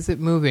 why is it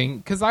moving?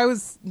 Because I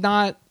was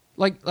not,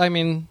 like, I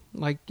mean,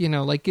 like, you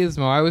know, like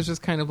Gizmo. I was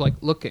just kind of, like,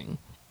 looking.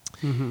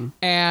 Mm-hmm.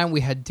 And we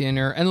had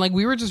dinner. And, like,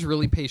 we were just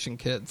really patient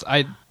kids.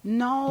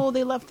 No,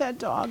 they left that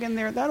dog in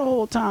there that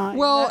whole time.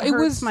 Well, that it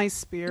hurts was my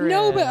spirit.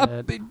 No,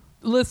 but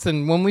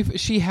listen, when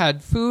she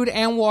had food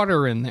and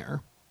water in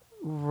there.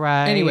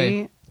 Right.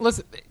 Anyway,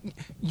 listen,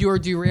 you're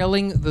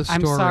derailing the story.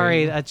 I'm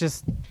sorry. That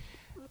just...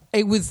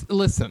 It was,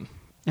 listen.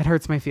 It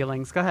hurts my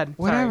feelings. Go ahead.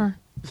 Whatever.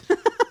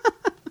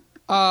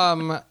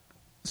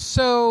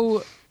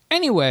 So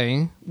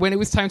anyway, when it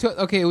was time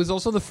to, it was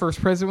also the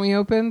first present we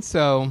opened,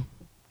 so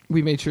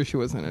we made sure she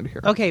wasn't in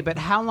here. Okay, but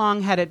how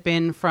long had it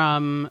been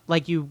from,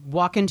 like, you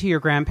walk into your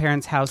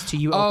grandparents' house to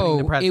you opening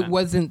the present? It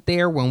wasn't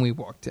there when we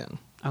walked in.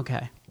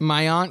 Okay.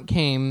 My aunt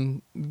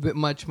came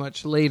much,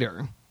 much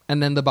later,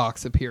 and then the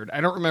box appeared.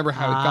 I don't remember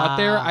how it got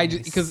there.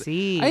 Because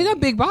I had a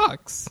big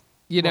box,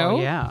 you know?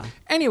 Well, yeah.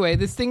 Anyway,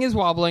 this thing is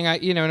wobbling,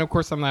 and of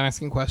course I'm not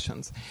asking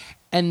questions.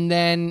 And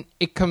then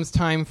it comes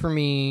time for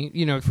me,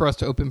 for us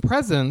to open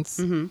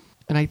presents. Mm-hmm.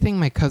 And I think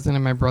my cousin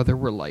and my brother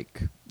were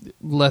like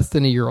less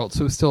than a year old.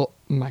 So it was still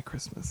my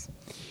Christmas.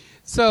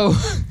 So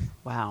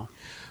wow.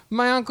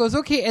 My aunt goes,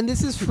 okay, and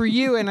this is for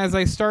you. And as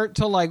I start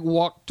to like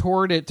walk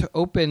toward it to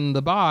open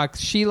the box,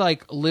 she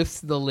like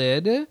lifts the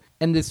lid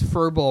and this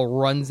fur ball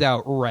runs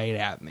out right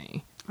at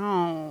me.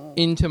 Oh.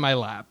 Into my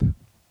lap.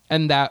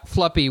 And that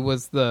Fluppy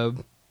was the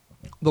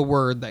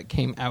word that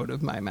came out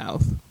of my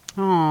mouth.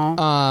 Oh.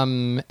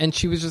 And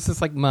she was just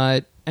this like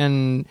mutt,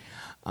 and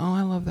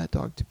I love that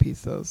dog to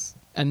pieces.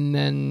 And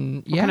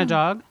then What kind of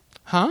dog?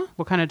 Huh?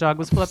 What kind of dog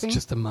was Fluffy? It's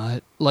just a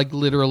mutt, like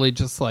literally,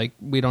 just like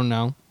we don't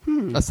know,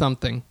 a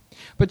something.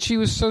 But she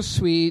was so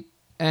sweet,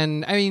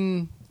 and I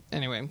mean,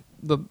 anyway,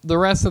 the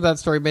rest of that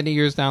story, many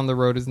years down the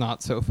road, is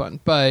not so fun.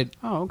 But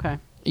okay.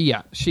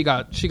 Yeah, she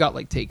got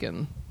like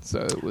taken,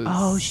 so it was.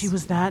 Oh, she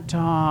was that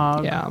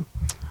dog. Yeah.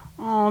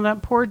 Oh,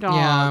 that poor dog.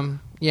 Yeah.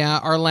 Yeah,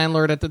 our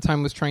landlord at the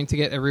time was trying to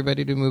get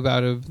everybody to move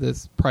out of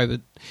this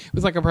private... It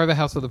was like a private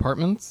house with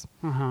apartments.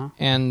 Uh-huh.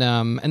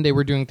 And they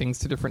were doing things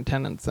to different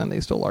tenants, and they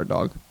stole our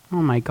dog. Oh,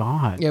 my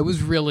God. Yeah, it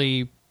was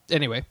really...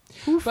 Anyway.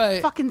 Who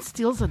fucking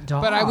steals a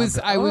dog? But I was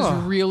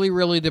really,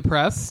 really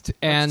depressed.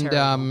 That's and,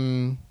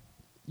 terrible.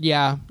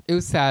 yeah, it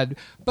was sad.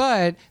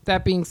 But,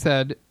 that being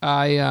said,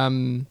 I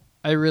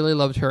really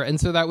loved her. And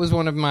so that was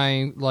one of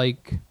my,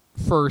 like...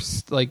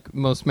 first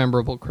most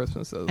memorable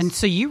Christmases. And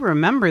so you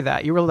remember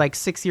that you were like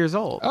 6 years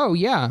old. Oh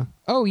yeah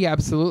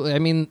absolutely. I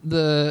mean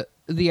the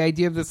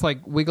idea of this like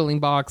wiggling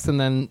box, and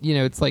then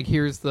it's like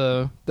here's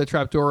the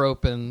trap door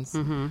opens.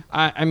 Mm-hmm.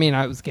 I mean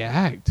I was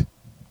gagged.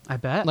 I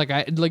bet. Like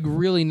I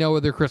really no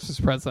other Christmas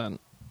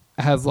present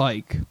has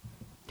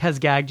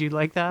gagged you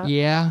like that.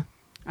 Yeah.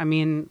 I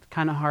mean,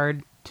 kind of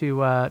hard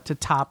to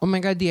top. Oh my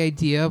God, the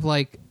idea of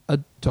like a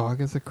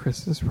dog as a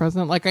Christmas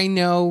present. Like I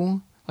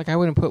know, like I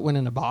wouldn't put one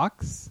in a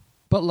box.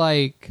 But,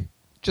 like,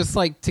 just,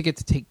 like, to get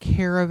to take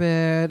care of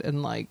it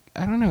and, like,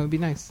 I don't know, it'd be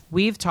nice.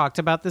 We've talked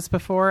about this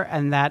before,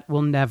 and that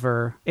will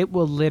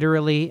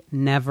literally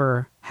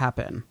never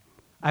happen.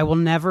 I will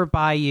never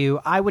buy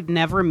you. I would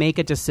never make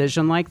a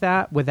decision like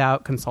that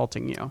without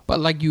consulting you. But,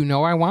 like,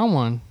 I want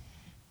one.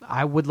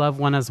 I would love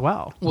one as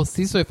well. Well,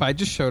 see, so if I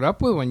just showed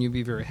up with one, you'd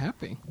be very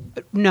happy.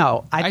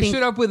 No, I think...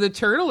 showed up with a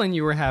turtle and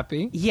you were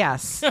happy.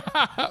 Yes.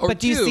 Or but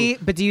do you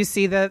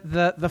see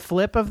the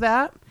flip of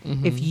that?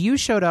 Mm-hmm. If you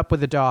showed up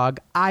with a dog,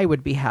 I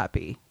would be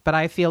happy. But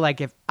I feel like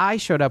if I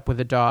showed up with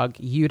a dog,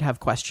 you'd have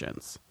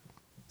questions.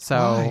 So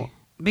Why?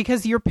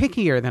 Because you're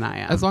pickier than I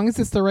am. As long as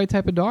it's the right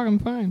type of dog, I'm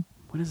fine.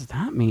 What does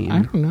that mean?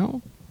 I don't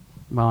know.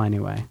 Well,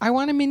 anyway. I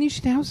want a mini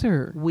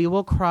schnauzer. We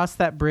will cross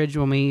that bridge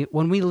when we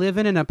live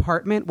in an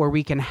apartment where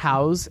we can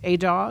house a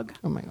dog.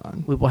 Oh my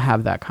God. We will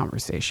have that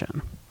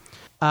conversation.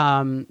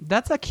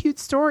 That's a cute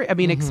story. I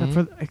mean, except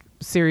for,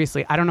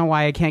 seriously, I don't know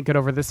why I can't get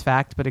over this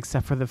fact, but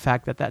except for the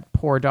fact that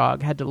poor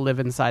dog had to live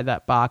inside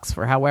that box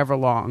for however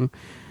long.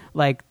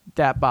 Like,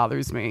 that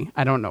bothers me.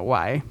 I don't know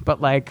why,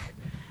 but like,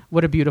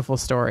 what a beautiful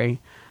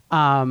story.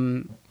 I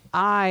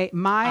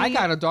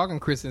got a dog on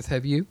Christmas.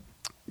 Have you?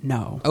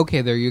 No.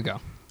 Okay, there you go.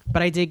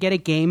 But I did get a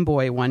Game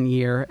Boy one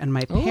year, and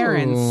my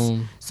parents...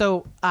 Ooh.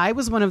 So I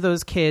was one of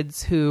those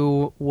kids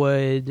who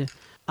would...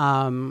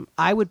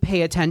 I would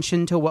pay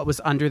attention to what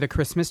was under the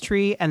Christmas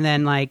tree, and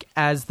then, like,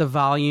 as the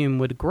volume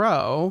would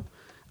grow,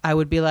 I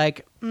would be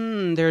like,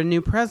 there are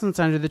new presents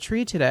under the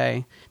tree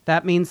today.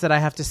 That means that I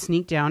have to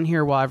sneak down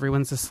here while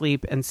everyone's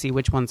asleep and see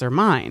which ones are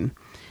mine.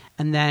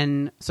 And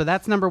then... So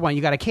that's number one.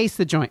 You got to case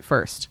the joint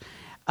first.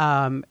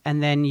 And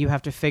then you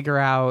have to figure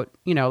out,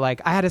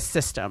 like, I had a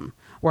system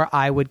where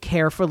I would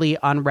carefully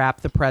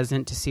unwrap the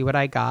present to see what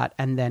I got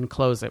and then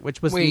close it,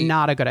 which was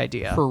not a good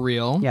idea. For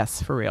real?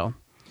 Yes, for real.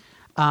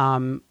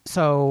 I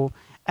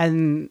don't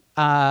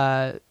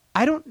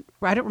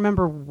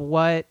remember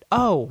what.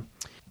 Oh,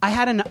 I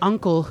had an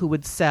uncle who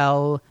would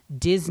sell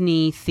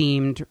Disney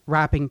themed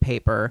wrapping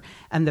paper,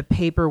 and the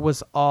paper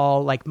was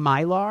all like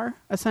Mylar,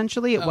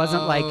 essentially. It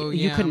wasn't like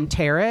you couldn't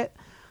tear it.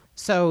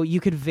 So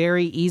you could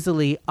very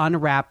easily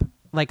unwrap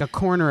like a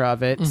corner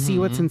of it, see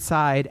what's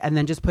inside, and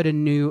then just put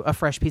a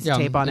fresh piece of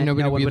tape on it.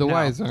 Nobody no one would be would the know.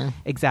 wiser.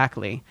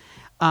 Exactly.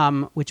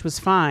 Which was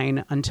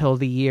fine until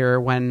the year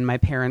when my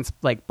parents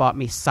like bought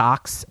me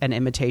socks and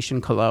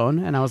imitation cologne,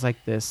 and I was like,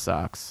 "This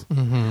sucks."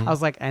 I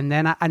was like, and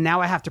then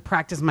now I have to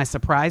practice my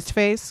surprised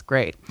face.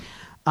 Great.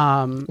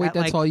 Wait,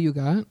 that's all you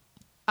got?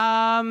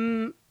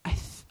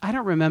 I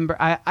don't remember.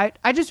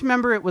 I just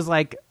remember it was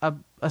like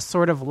a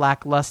sort of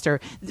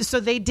lackluster. So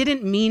they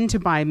didn't mean to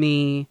buy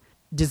me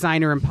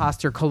designer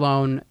imposter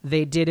cologne.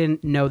 They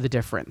didn't know the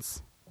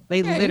difference.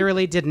 They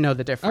literally didn't know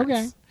the difference.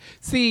 Okay.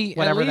 See,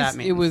 whatever at least that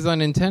means. It was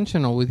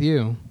unintentional with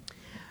you.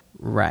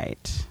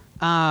 Right.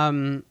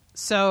 But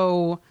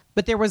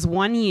there was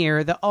one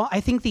year,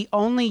 I think the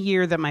only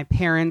year that my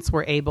parents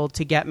were able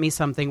to get me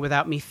something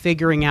without me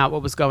figuring out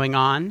what was going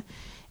on.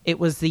 It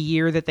was the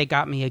year that they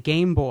got me a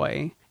Game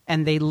Boy,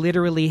 and they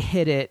literally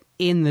hid it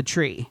in the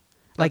tree.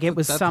 Like it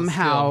was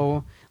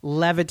somehow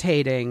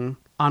levitating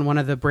on one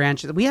of the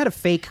branches. We had a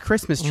fake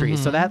Christmas tree,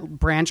 so that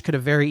branch could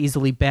have very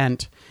easily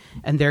bent,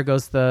 and there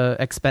goes the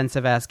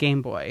expensive ass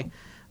Game Boy.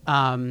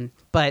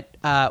 But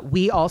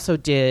we also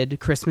did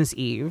Christmas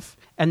Eve,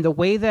 and the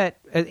way that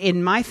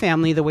in my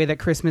family, the way that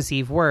Christmas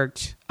Eve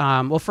worked,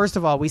 well, first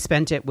of all, we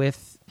spent it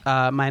with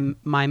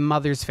my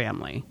mother's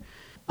family.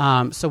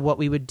 So what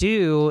we would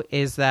do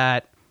is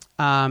that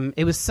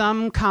it was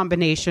some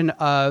combination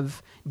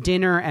of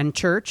dinner and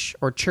church,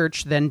 or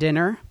church then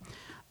dinner,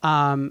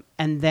 and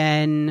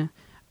then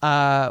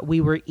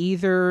we were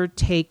either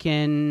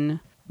taken.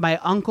 My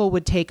uncle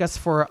would take us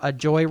for a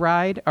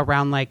joyride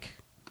around like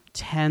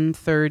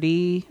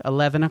 10:30,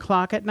 11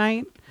 o'clock at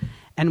night,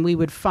 and we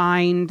would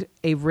find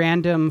a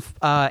random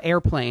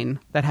airplane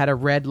that had a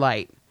red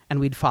light, and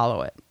we'd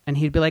follow it. And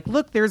he'd be like,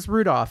 "Look, there's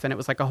Rudolph," and it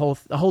was like a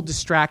whole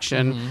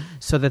distraction,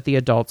 so that the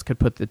adults could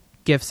put the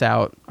gifts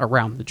out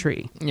around the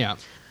tree. Yeah.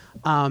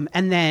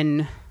 And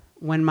then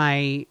when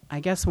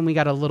we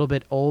got a little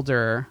bit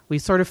older, we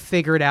sort of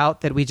figured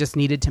out that we just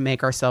needed to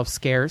make ourselves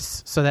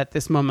scarce so that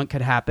this moment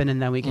could happen,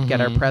 and then we could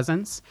get our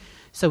presents.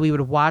 So we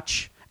would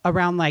watch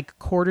around like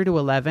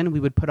 10:45, we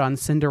would put on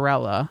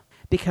Cinderella,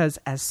 because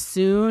as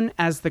soon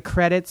as the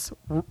credits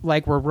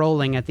were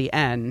rolling at the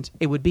end,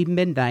 it would be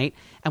midnight,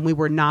 and we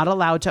were not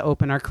allowed to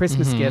open our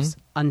Christmas gifts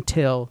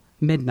until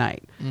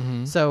midnight.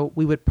 So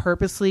we would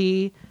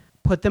purposely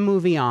put the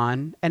movie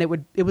on, and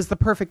it was the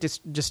perfect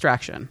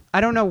distraction.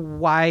 I don't know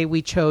why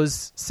we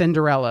chose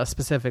Cinderella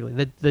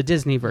specifically, the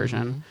Disney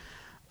version,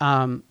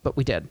 but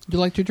we did. You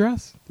liked your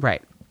dress?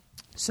 Right.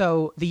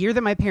 So the year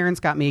that my parents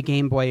got me a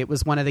Game Boy, it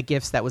was one of the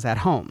gifts that was at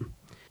home.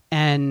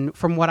 And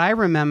from what I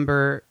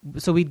remember,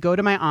 so we'd go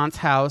to my aunt's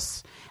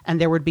house,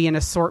 and there would be an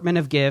assortment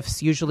of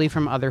gifts, usually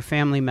from other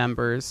family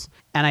members.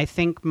 And I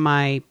think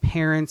my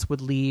parents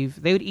would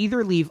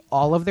either leave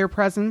all of their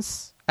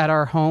presents at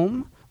our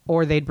home,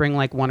 or they'd bring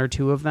like one or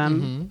two of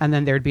them, and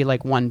then there'd be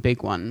like one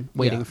big one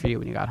waiting for you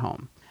when you got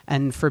home.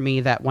 And for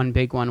me, that one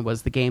big one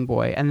was the Game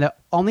Boy. And the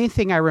only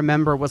thing I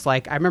remember was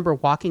I remember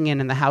walking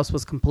in, and the house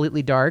was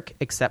completely dark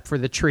except for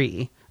the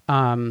tree.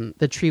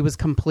 The tree was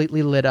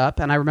completely lit up,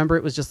 and I remember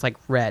it was just like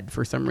red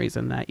for some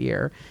reason that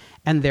year.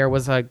 And there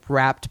was a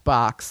wrapped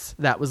box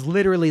that was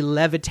literally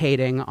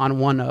levitating on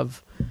one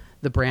of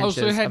the branches of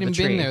the tree. Oh, so it hadn't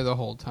been there the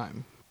whole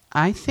time?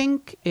 I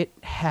think it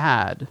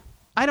had.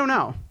 I don't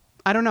know.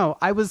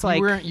 I was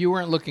like... You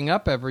weren't looking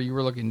up ever. You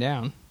were looking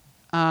down.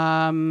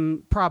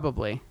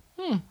 Probably.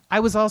 I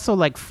was also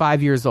like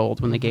 5 years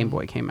old when the Game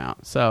Boy came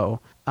out.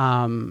 So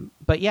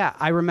But yeah,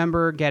 I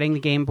remember getting the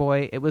Game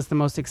Boy. It was the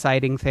most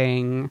exciting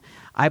thing.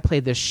 I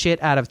played the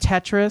shit out of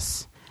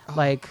Tetris.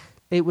 Like,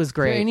 it was Is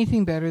great. there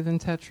anything better than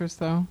Tetris,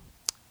 though?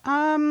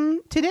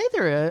 Today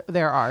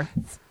there are.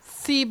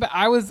 See, but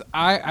I was a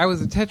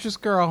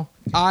Tetris girl.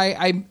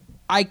 I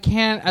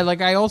can't.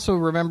 I also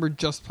remember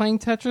just playing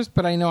Tetris,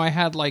 but I know I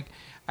had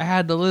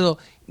the little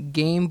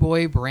Game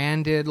Boy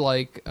branded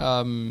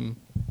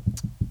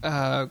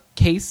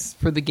case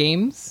for the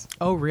games.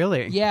 Oh,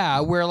 really?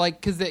 Yeah, where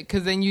because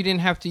then you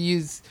didn't have to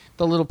use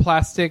the little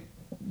plastic.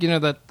 You know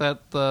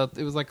it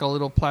was like a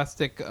little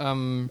plastic A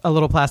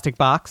little plastic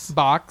box.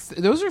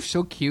 Those are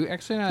so cute,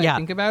 actually. Now that I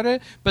think about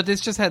it, but this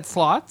just had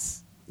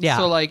slots. Yeah.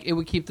 So it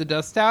would keep the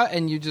dust out,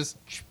 and you just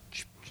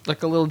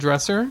like a little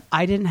dresser.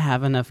 I didn't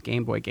have enough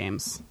Game Boy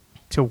games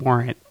to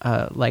warrant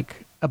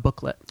a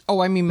booklet.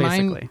 Oh, I mean,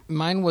 basically.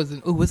 mine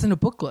wasn't. It wasn't a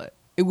booklet.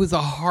 It was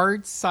a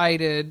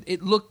hard-sided.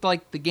 It looked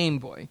like the Game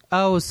Boy.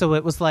 Oh, so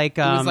it was like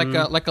It was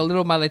like a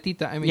little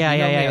maletita. I mean, Yeah, you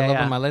know yeah, me, yeah, I love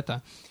yeah. a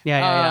maleta.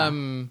 Yeah. I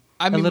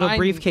mean, a little mine-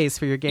 briefcase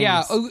for your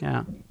games.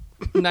 Yeah.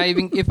 Not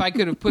even if I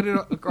could have put it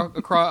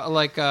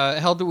across,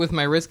 held it with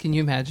my wrist. Can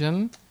you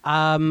imagine?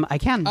 I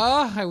can.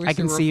 I wish I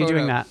can there were see you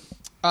doing photos.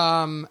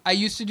 that. I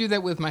used to do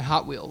that with my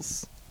Hot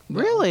Wheels.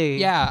 Really?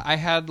 Yeah, I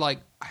had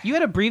You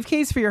had a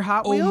briefcase for your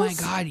Hot Wheels? Oh my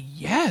god,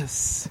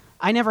 yes!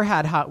 I never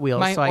had Hot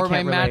Wheels, so I or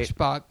can't my relate.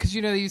 Matchbox, because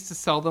they used to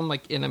sell them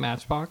in a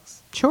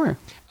Matchbox. Sure.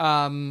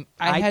 I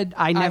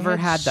never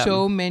had them.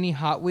 so many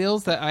Hot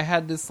Wheels that I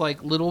had this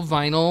little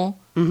vinyl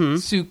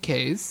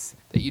suitcase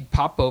that you'd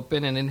pop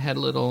open and it had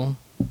little.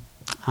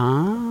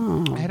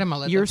 Oh. I had a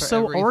maleta You're for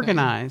so everything.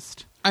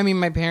 organized. I mean,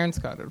 my parents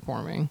got it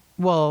for me.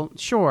 Well,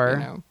 sure. You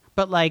know.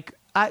 But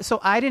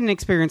I didn't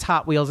experience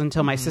Hot Wheels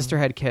until my sister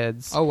had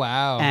kids. Oh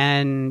wow!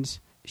 And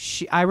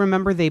I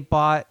remember they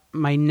bought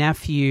my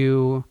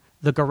nephew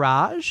the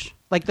garage,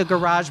 the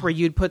garage where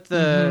you'd put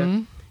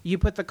the you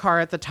put the car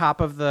at the top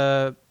of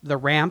the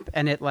ramp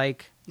and it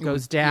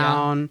goes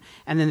down,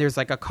 and then there's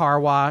a car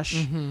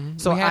wash.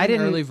 So we had I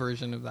didn't an early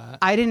version of that.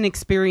 I didn't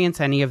experience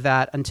any of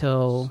that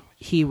until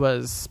he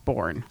was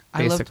born.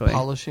 Basically, I loved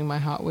polishing my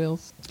Hot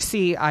Wheels.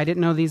 See, I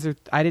didn't know these were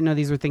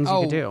things you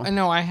could do.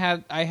 No, I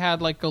had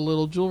a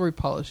little jewelry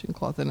polishing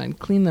cloth, and I'd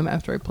clean them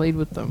after I played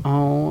with them.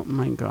 Oh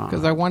my god!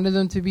 Because I wanted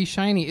them to be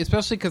shiny,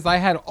 especially because I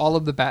had all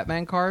of the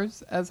Batman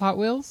cars as Hot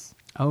Wheels.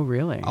 Oh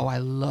really? Oh, I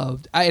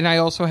loved, and I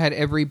also had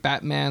every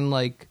Batman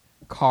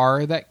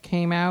car that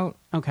came out.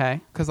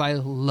 Okay, because I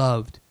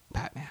loved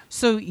Batman.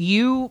 So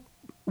you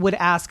would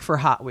ask for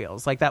Hot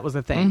Wheels, that was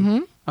a thing. Mm-hmm.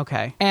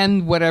 Okay,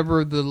 and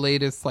whatever the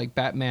latest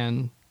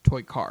Batman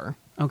toy car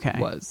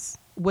was.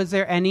 Were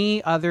there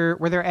any other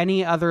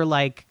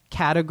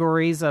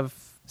categories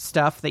of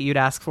stuff that you'd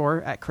ask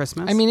for at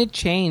Christmas? I mean, it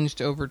changed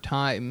over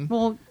time.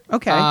 Well,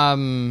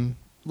 okay.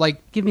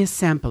 Give me a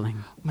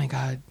sampling. Oh my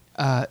god,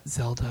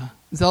 Zelda.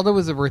 Zelda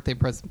was a birthday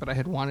present, but I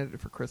had wanted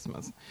it for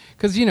Christmas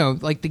because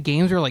the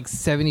games were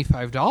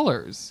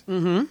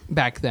 $75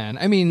 back then.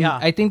 I mean,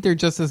 I think they're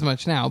just as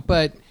much now,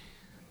 but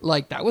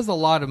that was a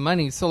lot of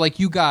money. So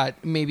you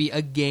got maybe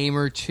a game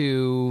or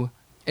two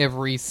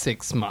every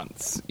 6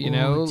 months.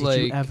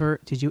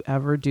 Did you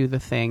ever do the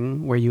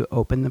thing where you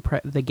open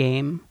the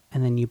game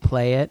and then you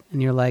play it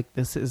and you're like,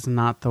 this is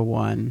not the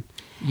one?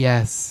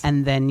 Yes.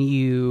 And then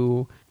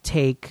you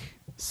take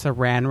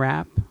Saran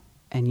wrap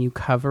and you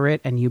cover it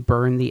and you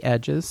burn the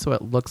edges so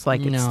it looks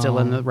like it's still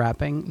in the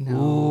wrapping.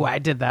 No. Ooh, I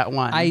did that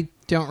one. I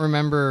don't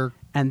remember.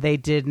 And they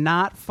did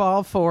not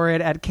fall for it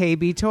at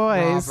KB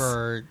Toys.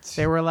 Robert.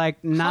 They were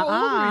like, nah.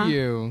 How old were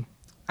you?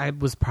 I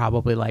was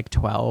probably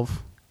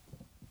 12.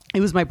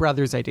 It was my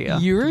brother's idea,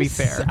 to be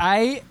fair.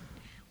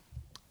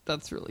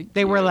 That's really cute.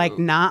 They were like,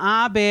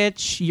 nah,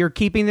 bitch. You're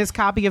keeping this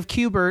copy of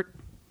Q*bert.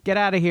 Get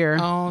out of here.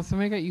 Oh,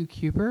 somebody got you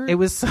Q*bert? It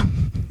was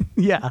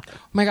yeah. Oh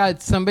my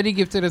god, somebody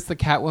gifted us the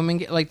Catwoman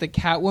the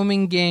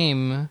Catwoman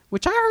game,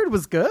 which I heard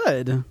was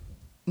good.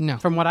 No.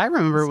 From what I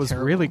remember, it was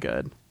terrible. really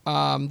good.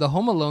 The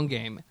Home Alone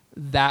game,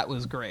 that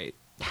was great.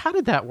 How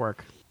did that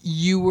work?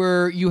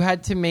 You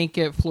had to make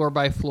it floor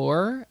by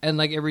floor,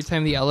 and every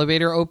time the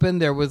elevator opened,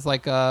 there was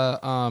a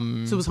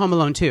So it was Home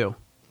Alone 2.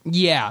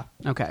 Yeah.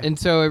 Okay. And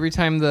so every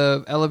time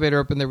the elevator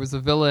opened, there was a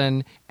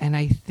villain, and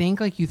I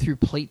think you threw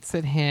plates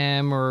at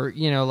him, or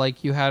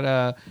you had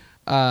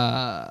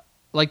a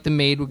the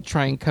maid would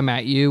try and come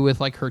at you with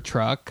her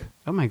truck.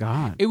 Oh my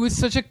god! It was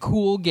such a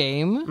cool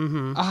game.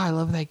 Mm-hmm. Oh, I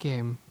love that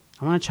game.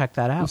 I want to check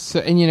that out.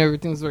 So, and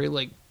everything's very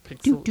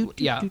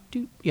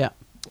pixel. Yeah.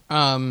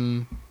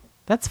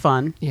 That's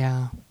fun.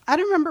 Yeah. I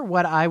don't remember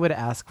what I would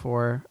ask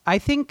for. I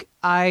think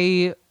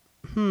I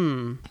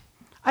don't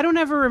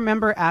ever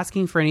remember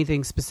asking for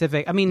anything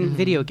specific. I mean,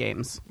 video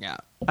games. Yeah.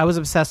 I was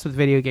obsessed with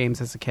video games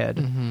as a kid.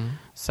 Mm-hmm.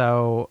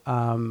 So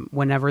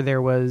whenever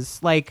there was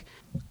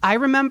I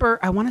remember,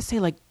 I want to say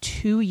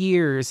 2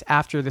 years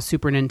after the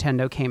Super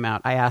Nintendo came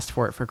out, I asked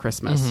for it for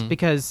Christmas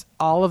because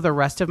all of the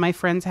rest of my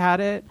friends had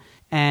it.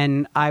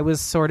 And I was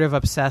sort of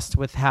obsessed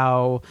with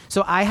how...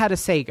 So I had a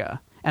Sega.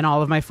 And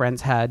all of my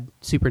friends had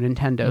Super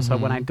Nintendo. So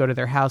when I'd go to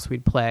their house,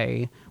 we'd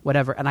play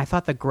whatever. And I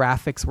thought the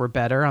graphics were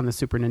better on the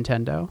Super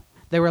Nintendo.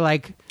 They were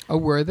like... Oh,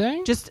 were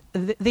they?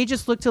 They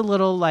just looked a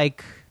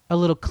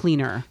little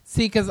cleaner.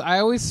 See, because I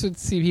always would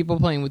see people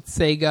playing with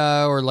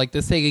Sega or like the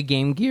Sega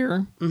Game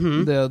Gear,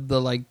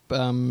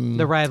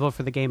 the rival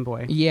for the Game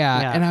Boy.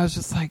 Yeah, and I was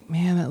just like,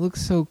 man, that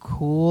looks so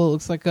cool. It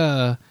looks like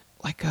a.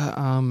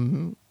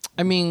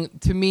 I mean,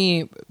 to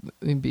me,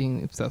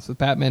 being obsessed with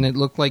Batman, it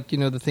looked like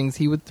the things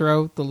he would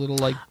throw, the little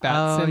like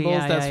bat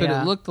symbols. That's what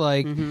it looked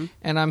like.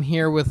 And I'm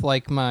here with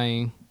like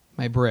my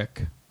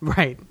brick,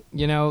 right?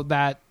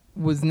 That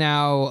was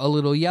now a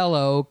little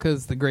yellow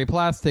because the gray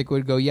plastic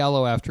would go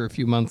yellow after a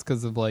few months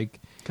because of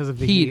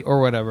the heat or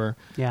whatever.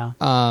 Yeah.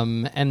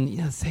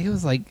 And say it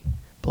was like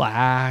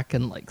black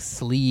and like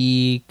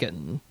sleek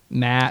and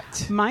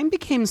matte. Mine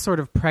became sort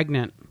of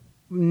pregnant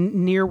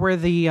near where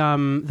the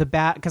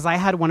bat, because I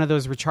had one of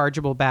those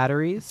rechargeable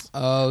batteries.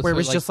 Oh, where it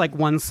was just like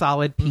one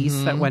solid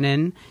piece that went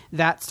in.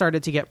 That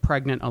started to get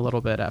pregnant a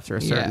little bit after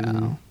a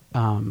certain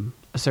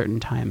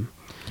time.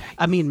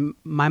 I mean,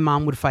 my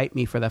mom would fight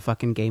me for that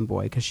fucking Game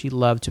Boy because she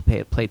loved to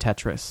play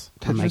Tetris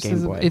on my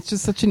Game Boy. It's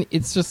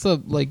just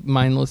a like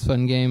mindless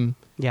fun game.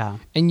 Yeah,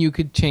 and you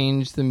could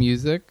change the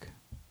music.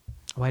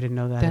 Oh, I didn't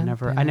know that.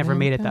 I never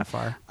made it that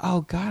far.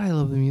 Oh God, I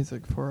love the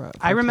music for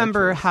I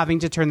remember Tetris. having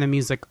to turn the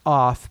music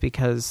off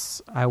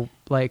because I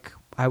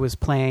was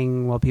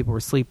playing while people were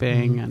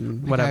sleeping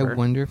and whatever. I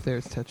wonder if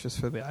there's Tetris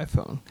for the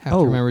iPhone. Have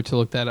to remember to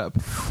look that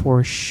up.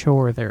 For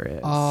sure there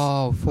is.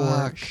 Oh,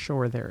 for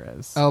sure there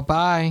is. Oh,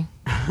 bye.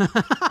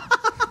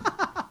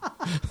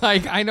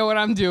 Like, I know what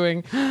I'm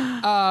doing.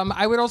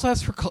 I would also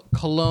ask for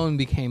cologne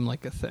became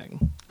like a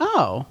thing.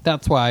 Oh.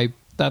 That's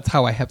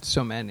how I have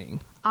so many.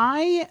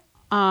 I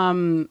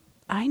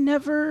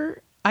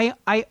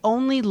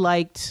only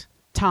liked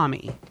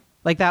Tommy.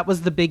 Like, that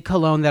was the big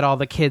cologne that all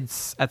the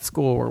kids at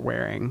school were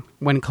wearing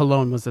when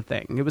cologne was a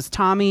thing. It was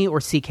Tommy or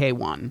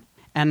CK1.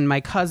 And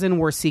my cousin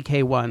wore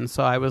CK1,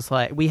 so I was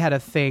like, we had a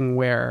thing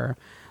where,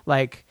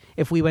 like,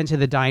 if we went to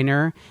the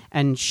diner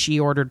and she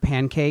ordered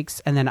pancakes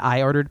and then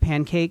I ordered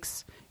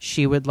pancakes,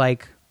 she would,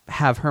 like,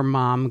 have her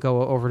mom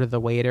go over to the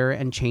waiter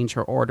and change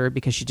her order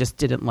because she just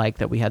didn't like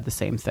that we had the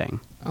same thing.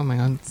 Oh, my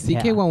God.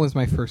 CK1 was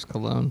my first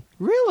cologne.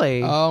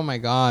 Really? Oh, my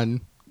God.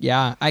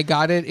 Yeah, I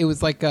got it. It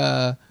was like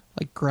a...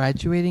 like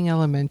graduating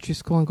elementary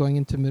school and going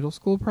into middle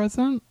school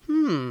present.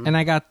 And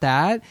I got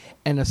that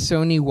and a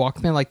Sony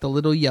Walkman, like the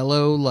little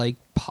yellow, like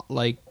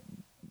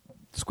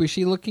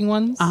squishy looking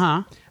ones.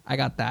 Uh-huh. I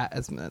got that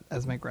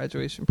as my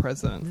graduation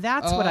present.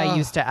 That's what I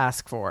used to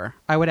ask for.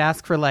 I would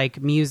ask for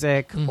like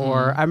music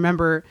or I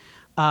remember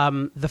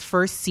the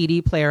first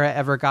CD player I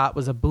ever got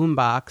was a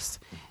boombox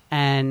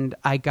and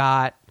I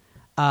got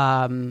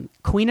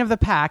Queen of the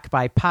Pack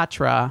by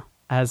Patra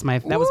as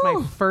that was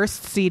my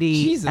first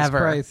CD Jesus ever.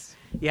 Christ.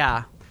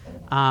 Yeah.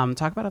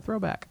 Talk about a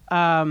throwback.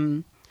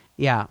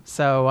 Yeah.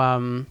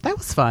 So that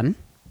was fun.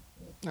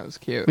 That was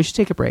cute. We should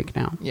take a break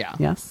now. Yeah.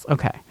 Yes?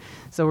 Okay.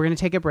 So we're going to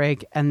take a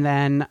break, and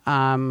then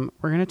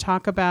we're going to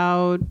talk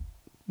about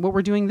what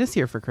we're doing this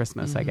year for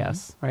Christmas, I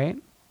guess, right?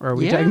 Or are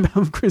we talking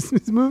about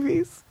Christmas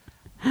movies?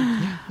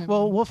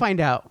 Well, we'll find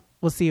out.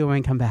 We'll see you when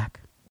we come back.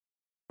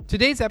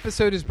 Today's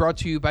episode is brought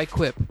to you by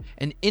Quip,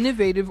 an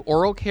innovative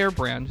oral care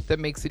brand that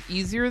makes it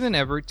easier than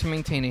ever to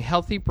maintain a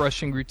healthy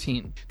brushing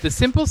routine. The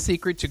simple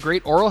secret to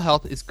great oral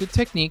health is good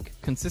technique,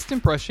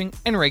 consistent brushing,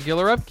 and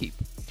regular upkeep.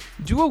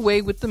 Do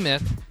away with the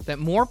myth that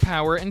more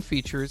power and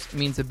features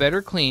means a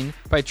better clean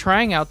by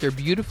trying out their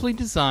beautifully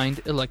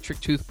designed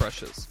electric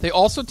toothbrushes. They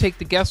also take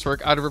the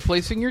guesswork out of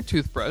replacing your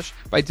toothbrush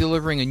by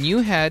delivering a new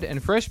head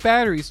and fresh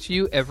batteries to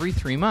you every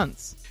 3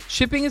 months.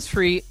 Shipping is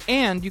free,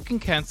 and you can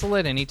cancel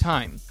at any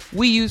time.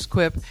 We use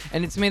Quip,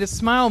 and it's made us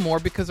smile more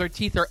because our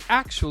teeth are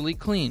actually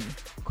clean.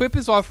 Quip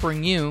is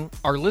offering you,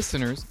 our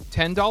listeners,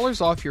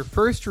 $10 off your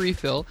first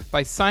refill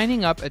by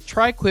signing up at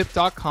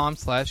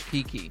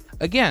tryquip.com/Kiki.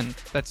 Again,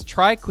 that's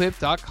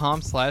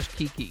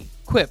tryquip.com/Kiki.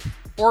 Quip,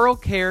 oral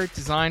care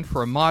designed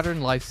for a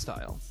modern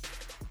lifestyle.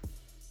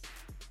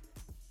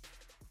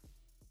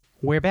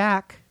 We're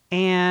back.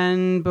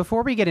 And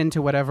before we get into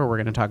whatever we're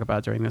going to talk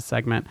about during this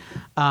segment,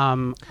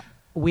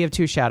 we have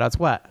 2 shout-outs.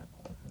 What?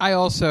 I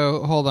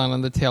also, hold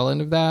on the tail end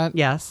of that.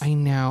 Yes. I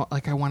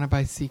want to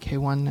buy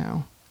CK1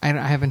 now. I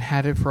haven't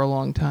had it for a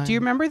long time. Do you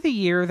remember the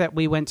year that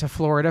we went to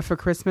Florida for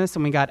Christmas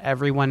and we got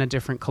everyone a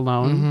different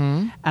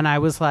cologne? And I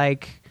was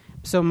like,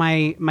 so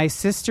my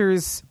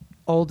sister's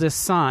oldest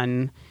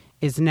son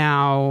is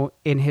now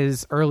in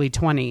his early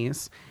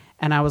 20s.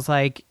 And I was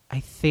like,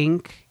 I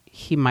think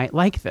he might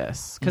like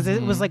this. Because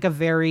it was like a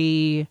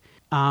very...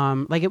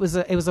 like it was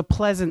a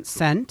pleasant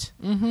scent,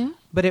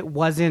 but it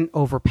wasn't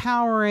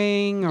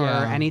overpowering or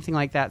anything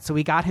like that. So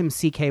we got him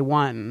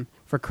CK1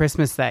 for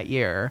Christmas that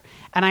year,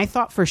 and I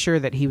thought for sure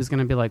that he was going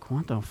to be like,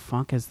 "What the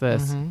fuck is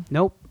this?"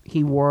 Nope,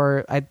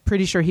 I'm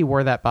pretty sure he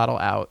wore that bottle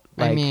out.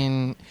 I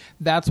mean,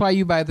 that's why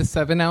you buy the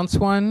 7-ounce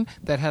one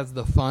that has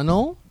the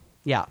funnel.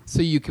 Yeah,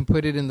 so you can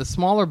put it in the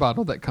smaller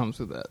bottle that comes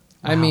with it.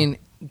 Wow. I mean,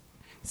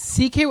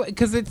 CK,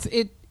 because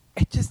it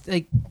just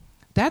like.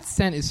 That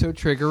scent is so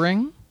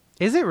triggering.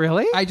 Is it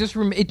really? I just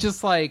it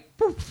just like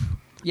poof.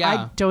 Yeah.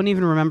 I don't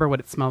even remember what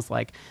it smells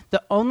like.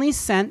 The only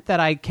scent that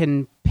I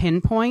can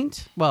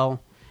pinpoint,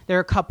 well, there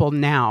are a couple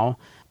now,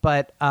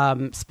 but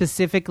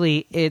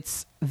specifically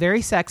it's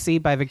Very Sexy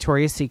by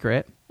Victoria's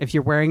Secret. If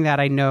you're wearing that,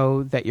 I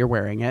know that you're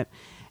wearing it.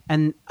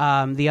 And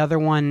the other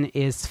one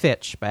is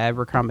Fitch by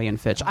Abercrombie and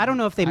Fitch. I don't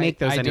know if they make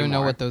those anymore. I don't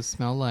know what those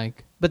smell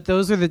like. But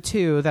those are the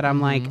two that I'm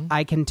like,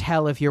 I can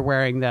tell if you're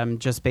wearing them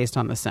just based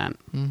on the scent.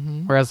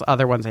 Whereas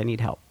other ones, I need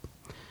help.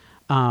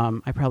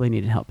 I probably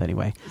needed help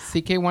anyway.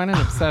 CK1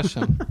 and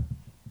Obsession.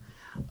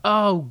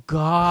 Oh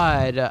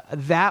God,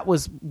 that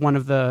was one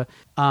of the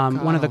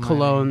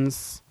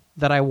colognes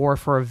that I wore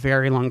for a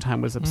very long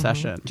time was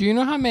Obsession. Do you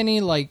know how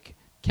many like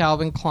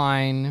Calvin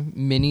Klein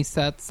mini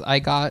sets I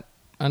got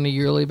on a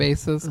yearly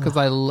basis? Because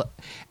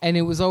and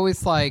it was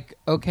always like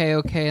okay,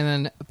 and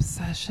then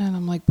Obsession.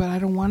 I'm like, but I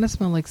don't want to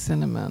smell like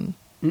cinnamon.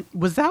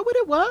 Was that what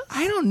it was?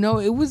 I don't know.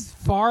 It was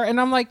far,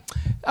 and I'm like,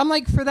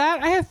 for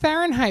that I have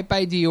Fahrenheit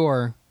by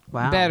Dior.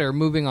 Wow. Better.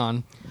 Moving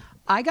on.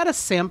 I got a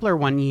sampler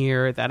one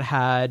year that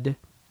had,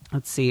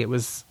 let's see, it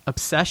was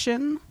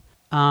Obsession.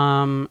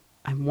 I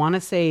want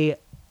to say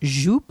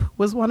Joop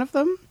was one of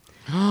them.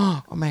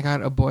 Oh my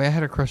God, a boy I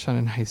had a crush on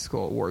in high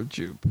school wore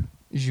Joop.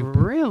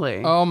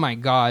 Really? Oh my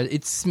God,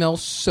 it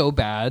smells so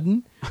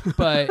bad,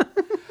 but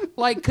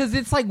like because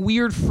it's like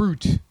weird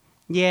fruit.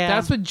 Yeah,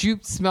 that's what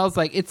Joop smells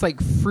like. It's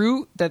like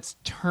fruit that's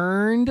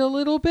turned a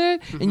little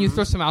bit, and you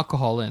throw some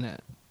alcohol in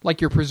it,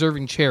 like you're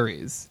preserving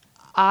cherries.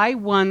 I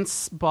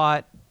once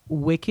bought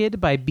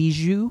Wicked by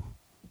Bijou.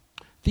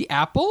 The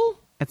apple?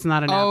 It's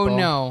not an apple. Oh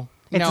no,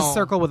 it's a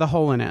circle with a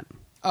hole in it.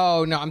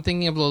 Oh no, I'm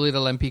thinking of Lolita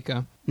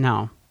Lempica.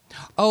 No.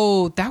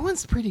 Oh, that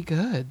one's pretty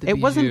good. It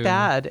wasn't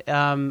bad.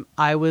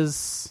 I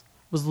was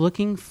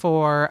looking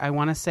for, I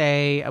want to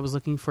say I was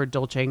looking for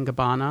Dolce &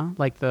 Gabbana,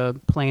 like the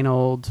plain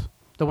old,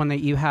 the one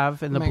that you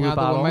have in the blue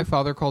bottle. The one my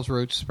father calls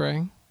roach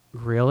spray.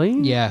 Really?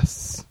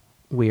 Yes.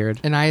 Weird.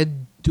 And I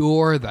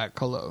adore that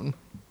cologne.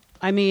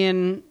 I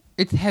mean,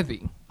 it's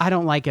heavy. I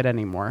don't like it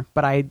anymore,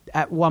 but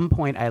at one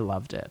point I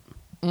loved it.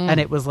 And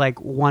it was like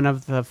one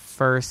of the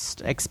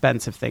first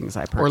expensive things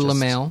I purchased. Or La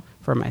Mail.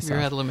 For myself.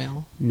 You had La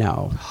Mail?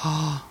 No.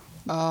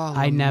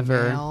 I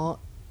never. La Mail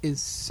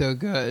is so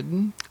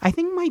good. I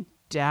think my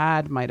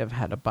dad might have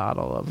had a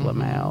bottle of La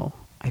Mail,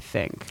 I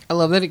think. I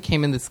love that it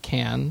came in this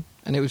can,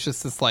 and it was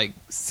just this like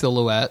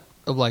silhouette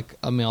of like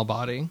a male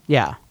body.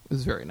 Yeah. It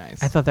was very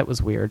nice. I thought that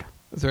was weird. It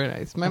was very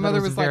nice. My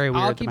mother was like,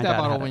 I'll keep that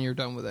bottle when you're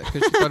done with it,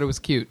 because she thought it was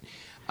cute.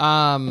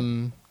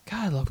 God,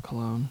 I love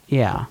cologne.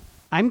 Yeah.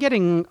 I'm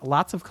getting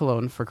lots of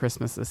cologne for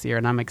Christmas this year,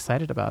 and I'm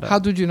excited about it. How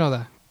did you know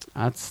that?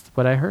 That's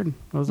what I heard.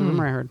 That was a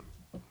rumor I heard.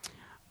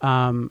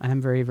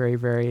 I'm very, very,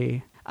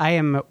 very... I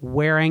am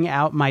wearing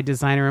out my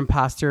Designer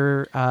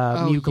Imposter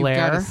Mugler. You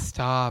gotta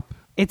stop.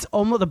 It's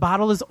almost... The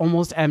bottle is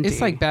almost empty.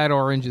 It's like bad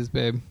oranges,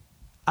 babe.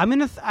 I'm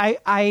gonna...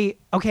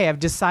 Okay, I've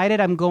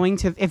decided I'm going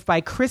to... If by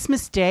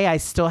Christmas Day I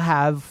still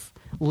have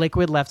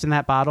liquid left in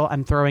that bottle,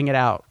 I'm throwing it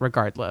out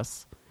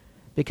regardless.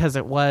 Because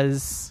it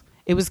was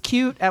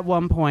cute at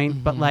one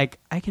point, but like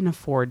I can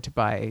afford to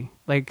buy,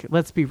 like,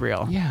 let's be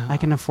real. Yeah. I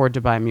can afford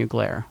to buy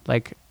Mugler.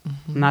 Like,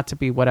 not to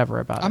be whatever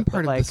about it. I'm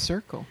part of like, the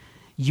circle.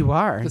 You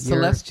are. The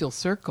celestial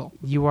circle.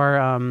 You are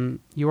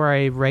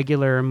a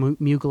regular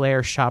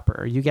Mugler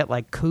shopper. You get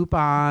like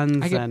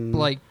coupons. I get and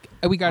like,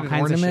 we got an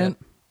ornament.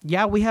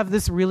 Yeah, we have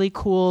this really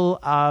cool,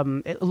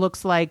 it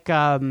looks like,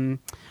 oh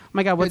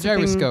my God, what's the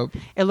gyroscope?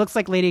 It looks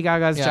like Lady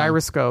Gaga's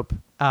gyroscope,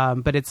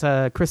 but it's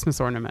a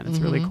Christmas ornament. It's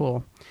really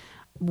cool.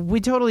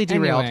 We totally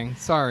derailed. Anyway,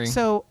 sorry.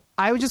 So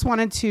I just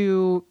wanted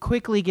to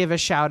quickly give a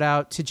shout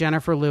out to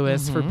Jennifer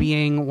Lewis for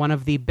being one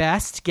of the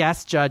best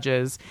guest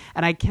judges.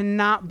 And I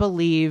cannot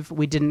believe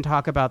we didn't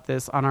talk about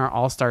this on our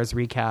All-Stars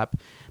recap.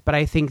 But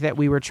I think that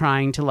we were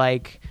trying to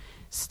like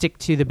stick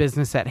to the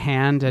business at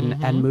hand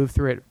and move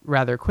through it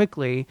rather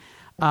quickly.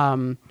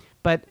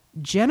 But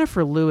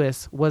Jennifer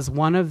Lewis was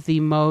one of the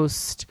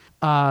most...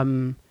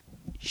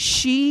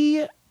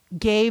 she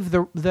gave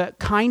the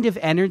kind of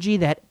energy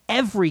that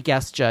every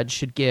guest judge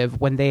should give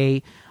when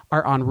they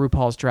are on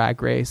RuPaul's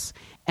Drag Race.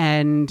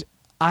 And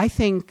I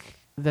think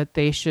that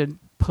they should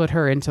put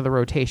her into the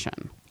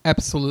rotation.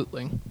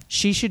 Absolutely.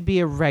 She should be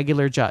a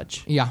regular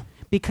judge. Yeah.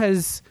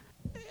 Because,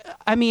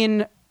 I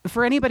mean,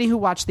 for anybody who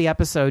watched the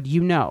episode,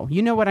 you know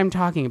what I'm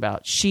talking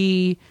about.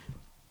 She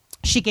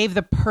gave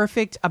the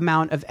perfect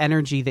amount of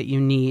energy that you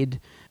need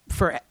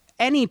for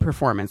any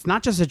performance,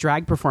 not just a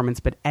drag performance,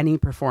 but any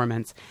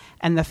performance.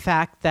 And the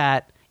fact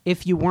that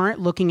if you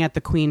weren't looking at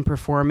the queen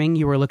performing,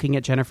 you were looking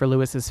at Jennifer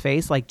Lewis's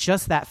face, like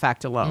just that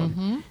fact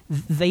alone,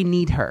 they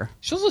need her.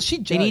 She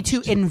judged. They need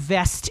to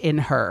invest in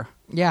her.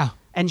 Yeah.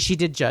 And she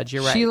did judge,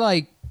 you're right. She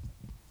like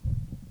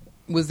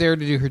was there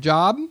to do her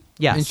job.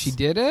 Yes. And she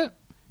did it.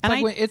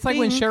 And it's like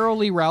when Cheryl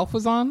Lee Ralph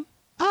was on.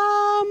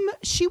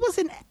 She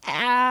wasn't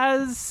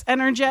as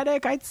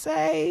energetic, I'd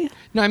say.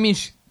 No, I mean,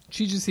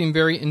 she just seemed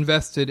very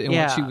invested in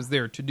what she was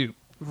there to do.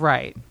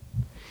 Right.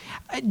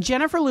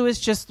 Jennifer Lewis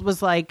just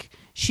was like,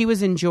 she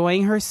was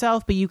enjoying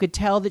herself, but you could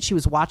tell that she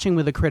was watching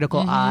with a critical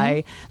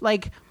eye.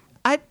 Like,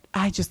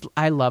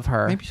 I love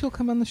her. Maybe she'll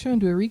come on the show and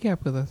do a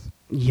recap with us.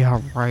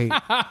 Yeah, right.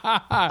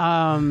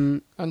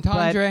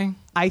 Entendre.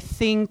 I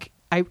think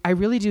I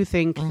really do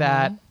think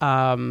that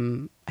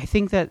I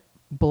think that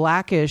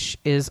Blackish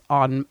is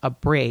on a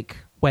break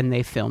when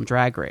they film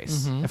Drag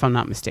Race, if I'm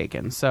not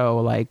mistaken. So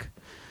like,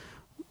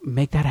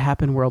 make that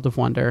happen, World of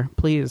Wonder,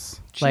 please.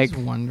 She's like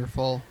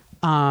wonderful.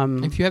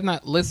 If you have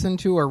not listened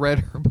to or read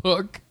her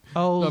book,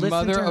 The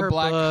Mother of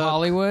Black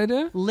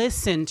Hollywood,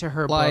 listen to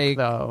her like,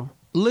 book though.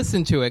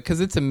 Listen to it because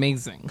it's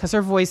amazing. Because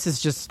her voice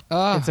is just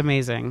it's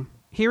amazing.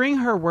 Hearing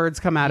her words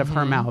come out of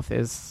her mouth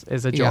is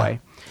a joy.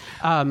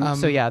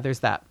 So yeah, there's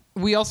that.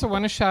 We also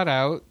want to shout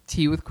out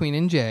Tea with Queen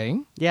and Jay.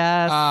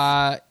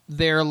 Yes.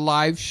 Their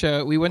live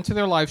show. We went to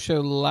their live show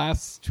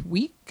last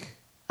week.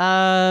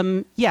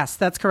 Yes,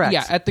 that's correct.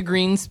 Yeah, at the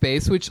Green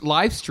Space, which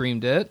live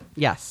streamed it.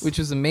 Yes. Which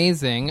was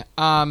amazing.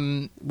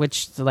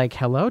 Which, like,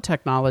 hello,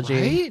 technology.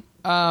 Right?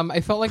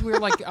 I felt like we were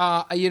like,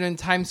 in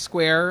Times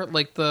Square,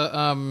 like the...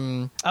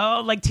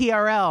 Oh, like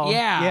TRL.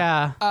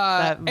 Yeah.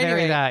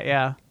 Yeah.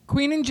 Yeah.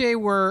 Queen and Jay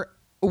were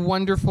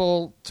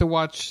wonderful to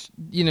watch,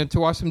 to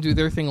watch them do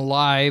their thing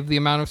live. The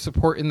amount of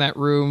support in that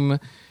room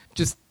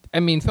just,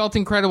 felt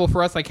incredible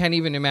for us. I can't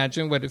even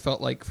imagine what it felt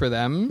like for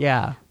them.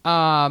 Yeah.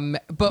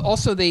 But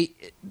also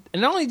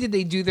not only did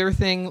they do their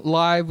thing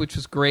live, which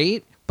was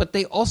great, but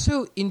they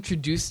also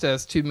introduced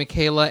us to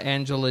Michaela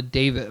Angela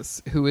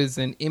Davis, who is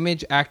an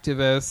image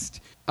activist,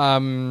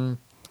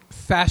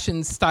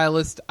 fashion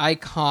stylist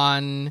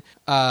icon,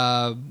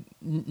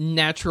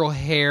 natural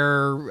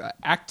hair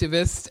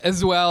activist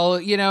as well,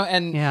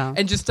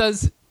 and just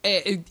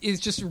is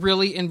just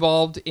really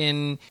involved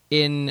in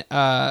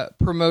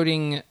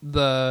promoting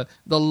the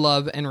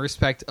love and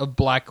respect of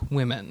Black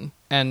women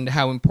and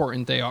how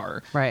important they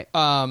are. Right.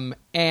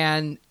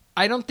 And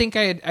I don't think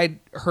I'd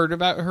heard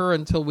about her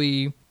until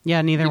we...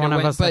 Yeah, neither one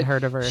of us had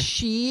heard of her.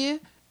 She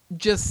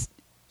just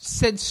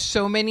said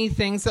so many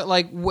things that,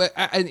 like,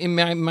 in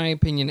my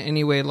opinion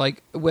anyway,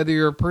 like, whether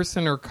you're a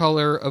person of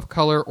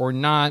color or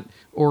not,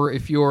 or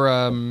if you're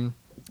an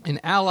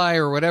ally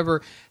or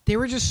whatever, there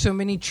were just so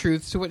many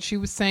truths to what she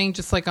was saying,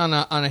 just like on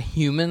a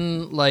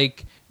human,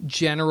 like,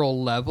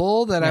 general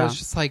level, that I was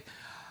just like,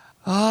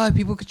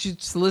 people could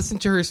just listen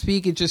to her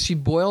speak. She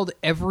boiled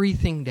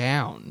everything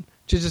down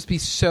to just be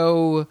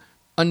so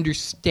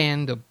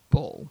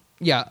understandable.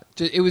 Yeah,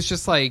 it was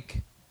just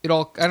like it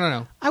all. I don't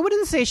know. I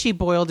wouldn't say she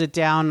boiled it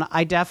down.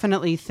 I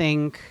definitely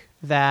think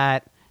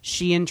that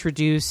she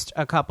introduced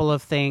a couple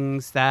of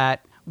things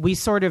that we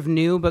sort of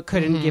knew but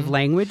couldn't give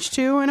language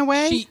to, in a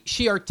way.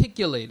 She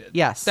articulated.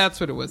 Yes, that's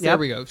what it was. Yep. There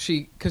we go.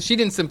 Because she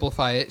didn't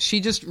simplify it. She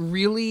just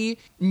really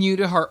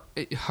knew how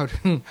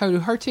to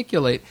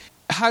articulate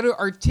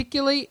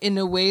in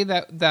a way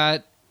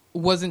that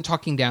wasn't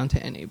talking down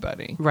to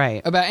anybody,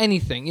 right, about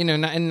anything,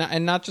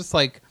 and not just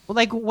like... Well,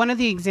 like, one of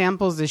the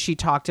examples is she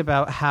talked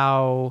about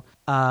how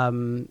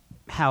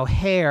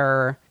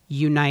hair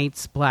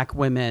unites Black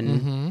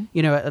women,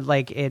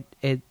 like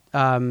it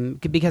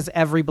because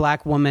every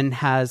Black woman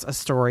has a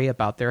story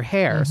about their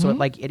hair, so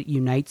it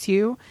unites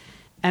you.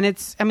 And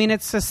it's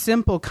a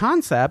simple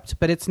concept,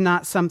 but it's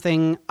not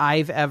something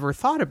I've ever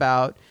thought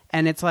about.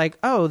 And it's like,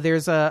 oh,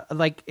 there's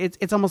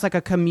it's almost like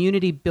a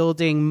community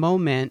building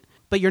moment,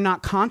 but you're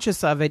not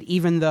conscious of it,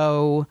 even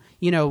though,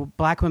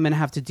 Black women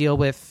have to deal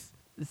with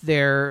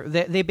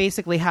they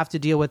basically have to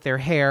deal with their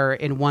hair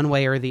in one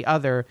way or the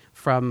other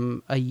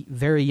from a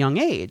very young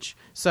age.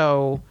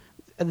 So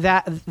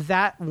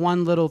that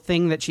one little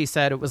thing that she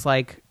said, it was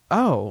like,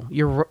 oh,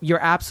 you're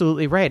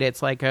absolutely right.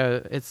 It's like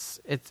it's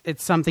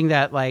something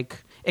that,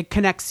 like, it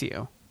connects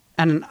you.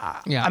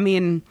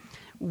 And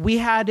we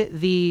had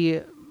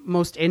the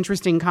most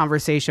interesting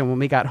conversation when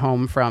we got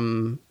home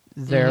from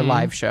their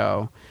live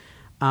show.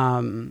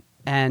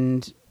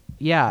 And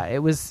yeah, it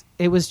was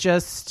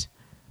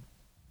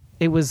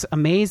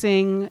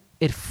amazing.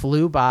 It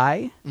flew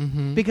by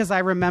because I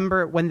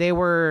remember when they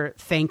were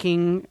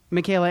thanking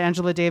Michaela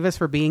Angela Davis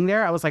for being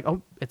there, I was like,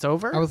 oh, it's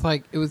over. I was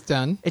like, it was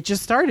done. It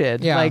just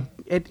started. Yeah. Like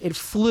it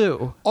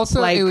flew.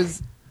 Also, it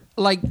was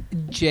like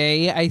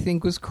Jay, I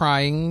think, was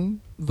crying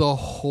the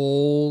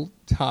whole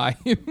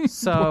time.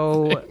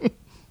 So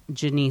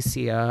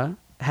Janicia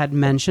had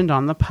mentioned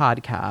on the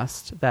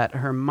podcast that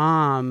her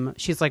mom,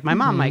 she's like, my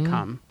mom might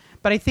come.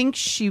 But I think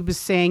she was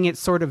saying it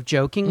sort of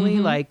jokingly,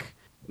 like,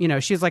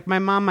 she's like, my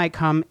mom might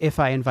come if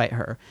I invite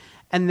her.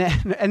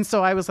 And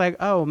so I was like,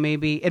 oh,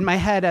 maybe in my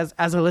head as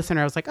a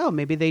listener, I was like, oh,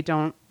 maybe they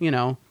don't,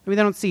 maybe they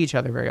don't see each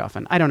other very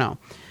often. I don't know.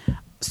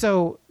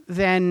 So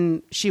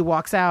then she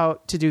walks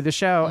out to do the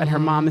show and her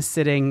mom is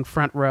sitting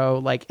front row,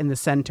 like in the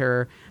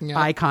center,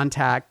 eye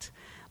contact,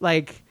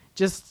 like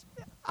just...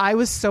 I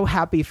was so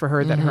happy for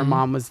her that her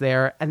mom was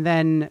there. And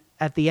then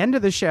at the end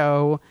of the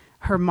show,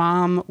 her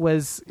mom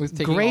was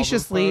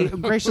graciously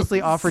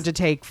offered to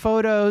take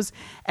photos,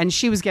 and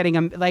she was getting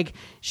them. Like,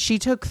 she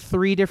took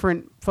 3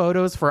 different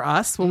photos for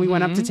us when we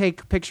went up to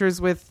take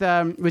pictures with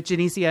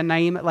Janicia and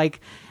Naeem.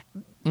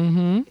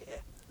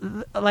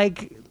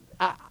 Like,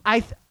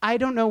 I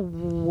don't know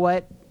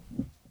what.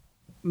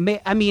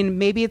 I mean,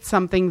 maybe it's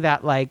something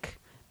that like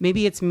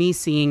maybe it's me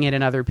seeing it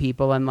in other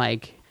people and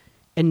like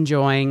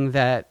enjoying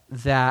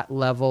that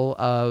level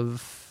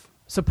of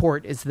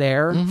support is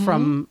there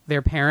from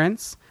their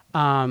parents.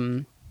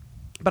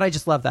 But I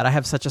just love that. I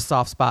have such a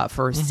soft spot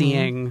for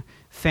seeing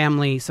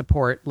family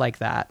support like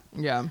that.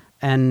 Yeah.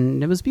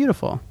 And it was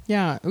beautiful.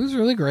 Yeah, it was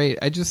really great.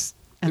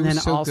 And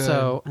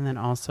then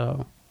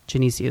also,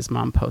 Genesia's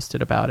mom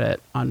posted about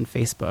it on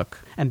Facebook.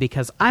 And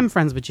because I'm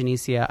friends with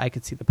Genesia, I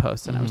could see the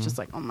post and I was just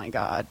like, oh my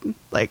God.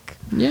 Like,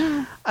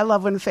 yeah, I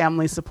love when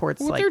family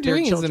supports what like they're their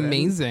doing children. is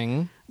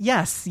amazing.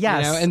 Yes. You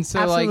know? And so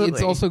absolutely. like,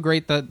 it's also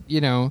great that,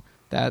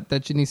 that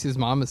Genesia's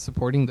mom is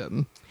supporting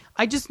them.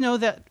 I just know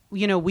that,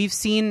 we've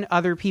seen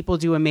other people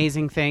do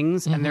amazing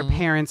things and their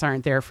parents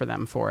aren't there for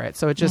them for it.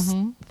 So it's just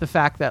the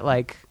fact that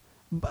like,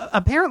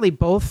 apparently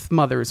both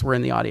mothers were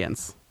in the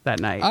audience that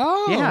night.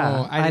 Oh,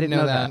 yeah. I didn't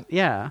know that.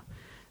 Yeah.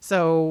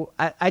 So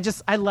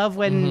I love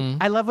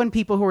when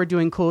people who are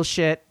doing cool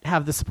shit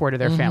have the support of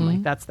their family.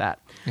 That's that.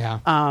 Yeah.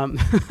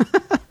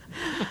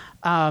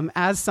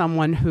 As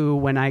someone who,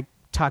 when I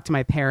talk to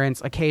my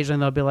parents, occasionally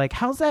they'll be like,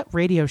 how's that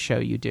radio show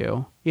you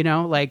do?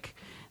 Like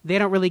they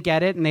don't really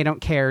get it and they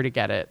don't care to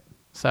get it.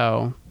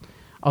 So,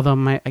 although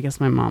I guess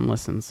my mom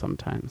listens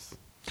sometimes.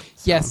 So.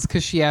 Yes,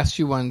 because she asked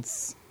you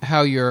once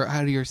how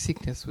your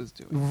sickness was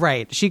doing.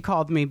 Right. She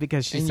called me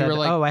because she said,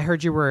 like, "Oh, I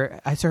heard you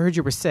were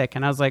sick,"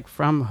 and I was like,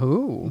 "From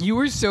who?" You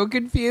were so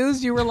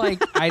confused. You were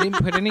like, "I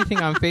didn't put anything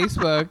on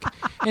Facebook,"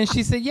 and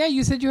she said, "Yeah,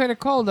 you said you had a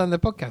cold on the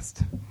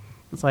podcast."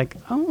 It's like,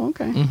 oh,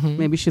 okay.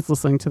 Maybe she's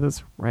listening to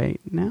this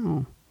right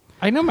now.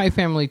 I know my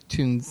family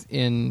tunes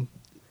in.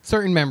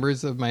 Certain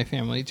members of my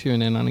family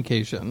tune in on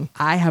occasion.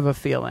 I have a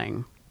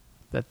feeling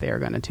that they are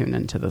going to tune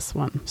into this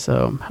one.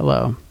 So,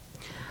 hello.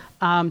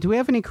 Do we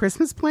have any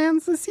Christmas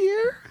plans this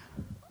year?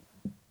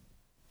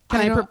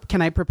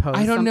 Can I propose?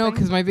 I don't know something?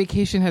 because my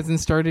vacation hasn't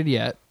started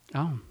yet.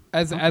 Oh,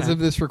 as of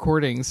this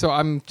recording, so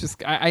I'm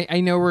just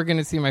I know we're going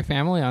to see my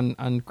family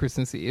on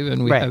Christmas Eve,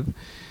 and we have,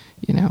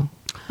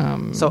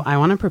 So I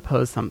want to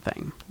propose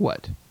something.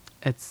 What?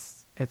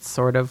 It's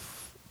sort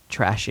of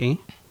trashy,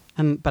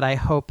 but I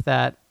hope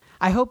that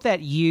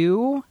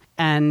you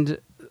and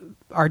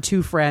our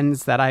two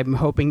friends that I'm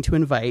hoping to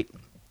invite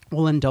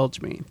will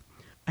indulge me.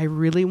 I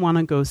really want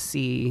to go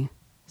see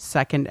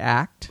Second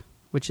Act,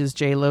 which is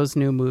J-Lo's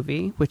new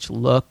movie, which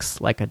looks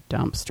like a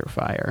dumpster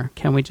fire.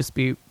 Can we just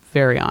be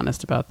very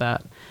honest about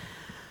that?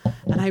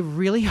 And I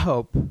really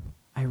hope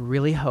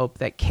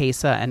that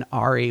Kesa and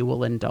Ari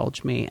will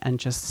indulge me and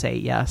just say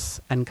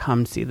yes and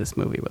come see this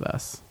movie with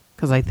us,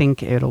 because I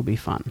think it'll be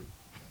fun.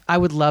 I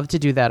would love to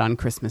do that on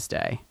Christmas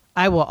Day.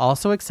 I will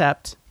also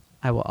accept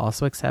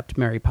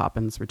Mary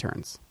Poppins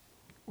Returns.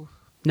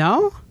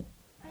 No?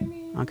 I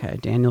mean, okay,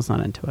 Daniel's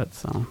not into it,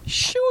 so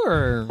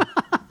sure.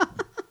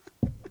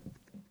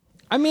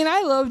 I mean,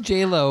 I love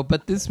J-Lo,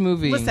 but this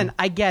movie... Listen,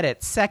 I get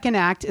it. Second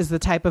Act is the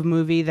type of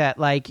movie that,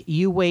 like,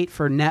 you wait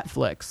for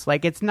Netflix.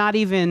 Like, it's not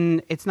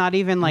even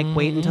like,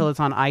 wait until it's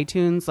on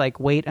iTunes. Like,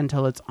 wait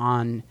until it's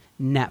on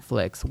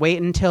Netflix.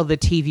 Wait until the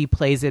TV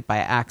plays it by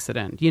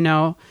accident,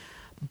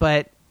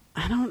 But,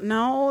 I don't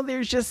know.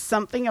 There's just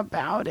something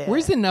about it.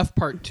 Where's Enough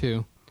Part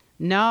 2?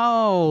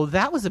 No,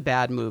 that was a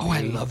bad movie. Oh, I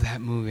love that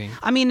movie.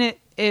 I mean,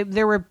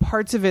 there were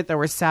parts of it that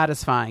were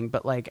satisfying,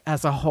 but, like,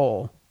 as a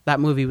whole... That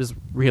movie was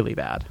really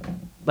bad.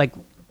 Like,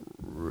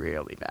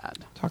 really bad.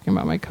 Talking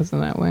about my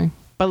cousin that way.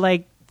 But,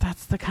 like,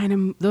 those are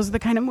the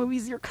kind of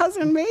movies your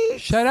cousin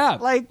makes. Shut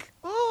up. Like,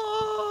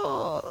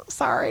 oh,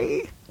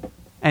 sorry.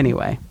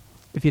 Anyway,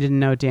 if you didn't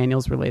know,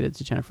 Daniel's related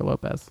to Jennifer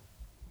Lopez,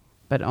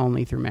 but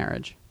only through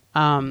marriage.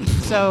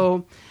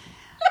 So,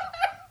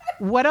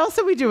 what else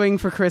are we doing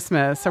for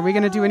Christmas? Are we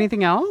going to do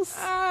anything else?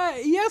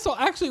 Yeah, so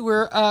actually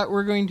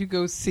we're going to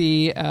go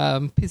see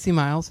Pissy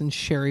Miles and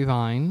Sherry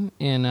Vine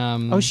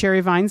in Sherry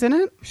Vine's in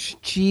it?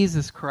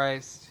 Jesus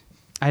Christ.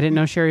 I didn't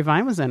know Sherry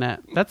Vine was in it.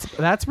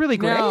 That's really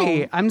great.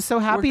 No, I'm so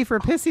happy for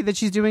Pissy that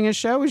she's doing a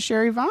show with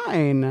Sherry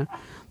Vine.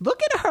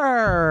 Look at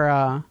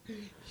her.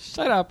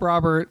 Shut up,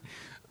 Robert.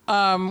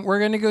 We're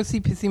going to go see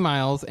Pissy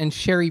Miles and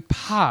Sherry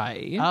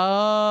Pie.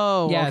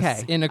 Oh,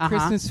 yes, okay. In A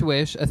Christmas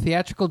Wish, a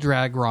theatrical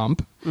drag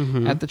romp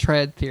at the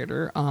Triad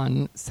Theater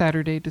on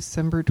Saturday,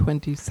 December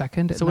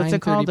 22nd at 9:30 So what's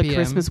it called? p.m. A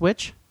Christmas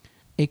Witch?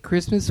 A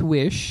Christmas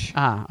Wish.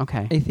 Ah,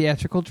 okay. A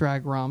theatrical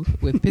drag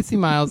romp with Pissy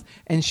Miles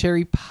and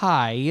Sherry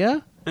Pie.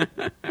 You're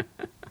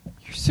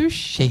so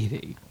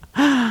shady.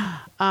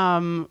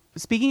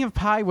 Speaking of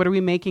pie, what are we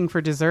making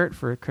for dessert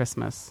for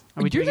Christmas?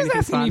 Are we You're doing just anything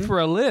asking me fun? for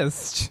a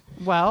list.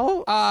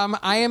 Well,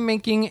 I am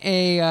making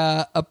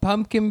a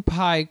pumpkin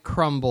pie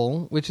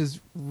crumble, which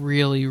is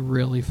really,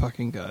 really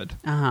fucking good.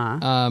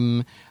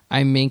 uh-huh.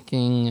 I'm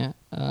making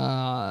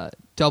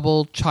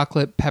double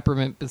chocolate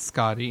peppermint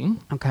biscotti,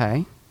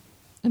 Okay.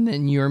 and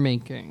then you're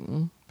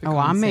making.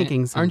 I'm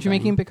making something. Aren't you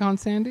making pecan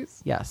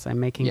sandies? Yes, I'm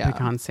making Yeah.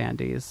 pecan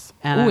sandies.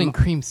 And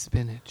cream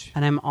spinach.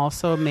 And I'm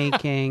also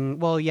making.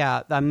 Well,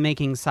 yeah, I'm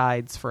making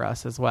sides for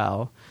us as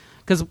well,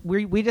 because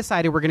we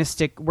decided we're gonna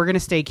stay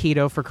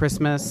keto for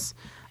Christmas.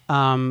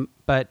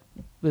 But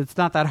it's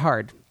not that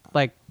hard.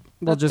 Like,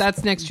 we'll just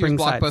that's next year's bring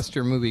sides.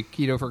 blockbuster movie,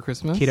 Keto for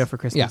Christmas. Keto for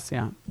Christmas,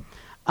 yeah.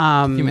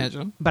 Can you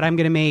imagine? But I'm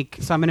going to make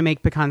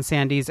pecan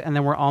sandies, and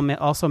then we're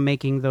also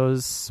making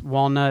those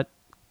walnut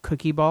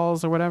cookie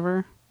balls or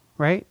whatever,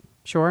 right?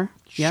 Sure?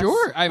 Yes?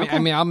 Sure. I Okay.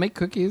 mean, I'll make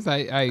cookies.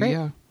 Great.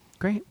 Yeah.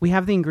 Great. We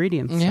have the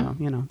ingredients, Yeah.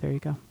 so, there you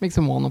go. Make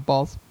some walnut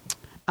balls.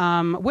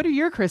 What are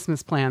your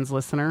Christmas plans,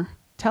 listener?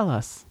 Tell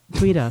us.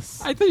 Tweet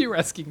us. I thought you were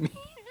asking me.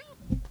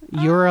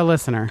 You're a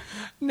listener.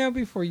 No,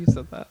 before you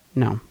said that.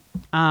 No.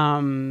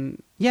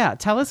 Yeah,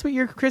 tell us what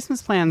your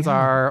Christmas plans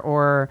are,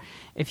 or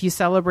if you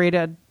celebrate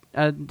a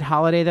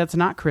holiday that's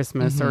not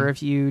Christmas, or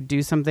if you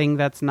do something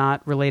that's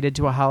not related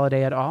to a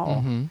holiday at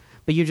all,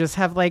 but you just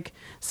have like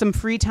some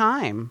free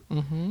time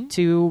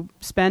to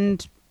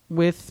spend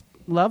with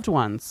loved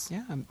ones,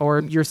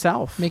 or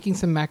yourself, Making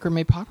some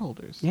macrame pot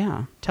holders.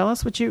 Yeah, tell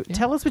us what you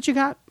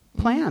got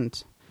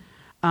planned.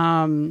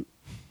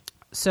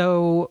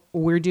 So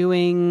we're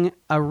doing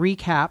a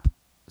recap.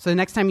 So the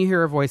next time you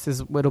hear our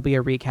voices, it'll be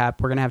a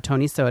recap. We're going to have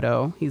Tony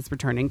Soto. He's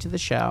returning to the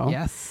show.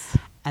 Yes.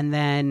 And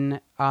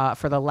then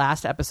for the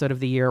last episode of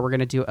the year, we're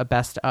going to do a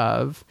best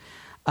of.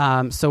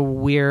 So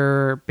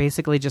we're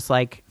basically just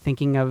like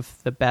thinking of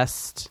the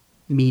best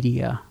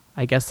media.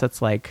 I guess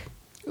that's like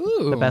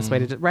the best way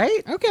to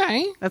right?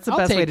 Okay. That's the I'll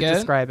best way take to it.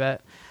 describe it.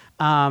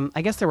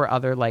 I guess there were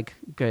other like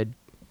good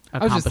I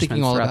was just accomplishments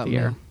thinking all throughout about the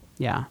year. me.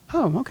 Yeah.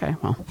 Oh, okay.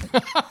 Well,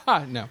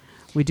 No.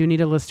 we do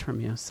need a list from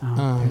you, so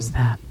there's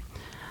that.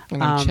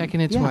 I'm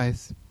checking it yeah.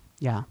 twice.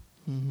 Yeah.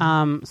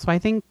 So I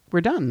think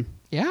we're done.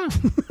 Yeah.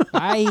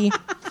 Bye.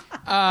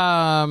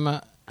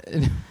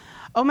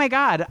 Oh my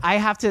God.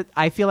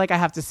 I feel like I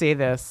have to say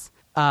this.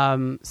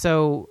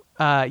 So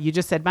you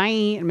just said bye,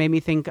 and made me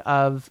think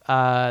of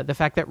the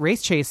fact that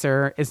Race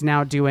Chaser is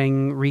now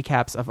doing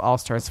recaps of All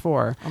Stars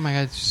 4. Oh my God,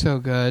 it's so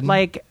good.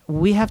 Like,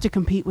 we have to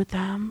compete with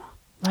them.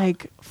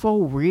 Like,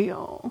 for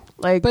real.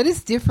 Like, but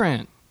it's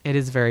different. it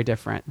is very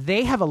different.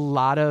 They have a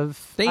lot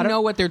of. They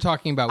know what they're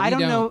talking about. We I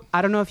don't know.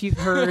 I don't know if you've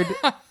heard.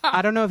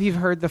 I don't know if you've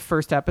heard the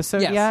first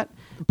episode Yes. yet.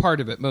 Part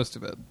of it, most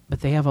of it. But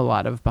they have a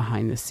lot of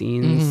behind the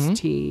scenes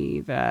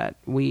tea that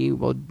we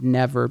will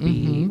never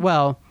be.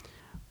 Well,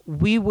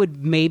 we would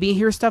maybe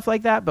hear stuff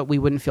like that, but we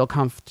wouldn't feel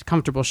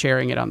comfortable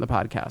sharing it on the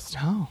podcast.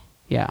 Oh,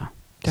 Yeah.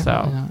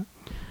 definitely So,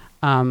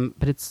 not.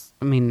 but it's.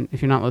 I mean,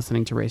 if you're not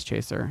listening to Race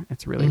Chaser,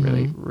 it's really,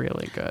 really,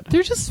 really good.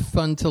 They're just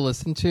fun to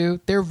listen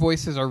to. Their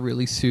voices are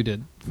really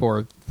suited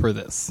for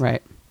this.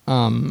 Right.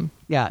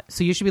 Yeah.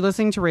 So you should be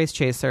listening to Race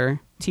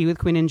Chaser, Tea with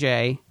Queen and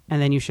Jay, and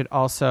then you should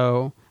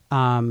also.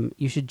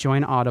 You should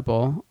join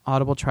Audible,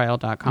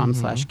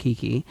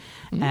 audibletrial.com/Kiki,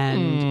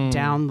 and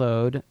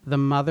download The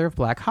Mother of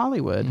Black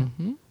Hollywood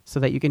so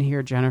that you can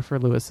hear Jennifer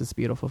Lewis's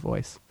beautiful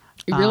voice.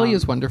 It really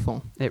is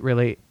wonderful. It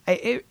really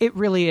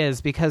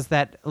is, because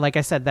that, like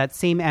I said, that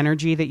same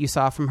energy that you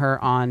saw from her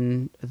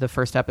on the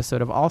first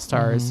episode of All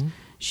Stars,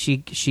 she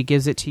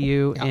gives it to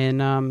you in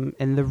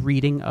the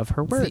reading of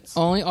her words. It's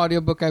the only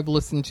audiobook I've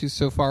listened to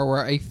so far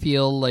where I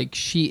feel like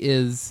she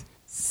is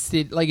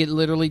like it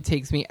literally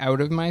takes me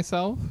out of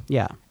myself.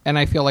 Yeah. And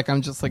I feel like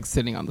I'm just like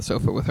sitting on the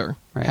sofa with her,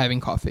 Right.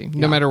 having coffee, Yeah.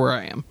 no matter where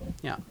I am.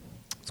 Yeah.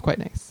 It's quite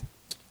nice.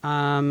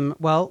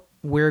 Well,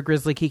 we're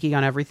Grizzly Kiki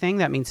on everything.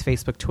 That means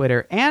Facebook,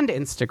 Twitter, and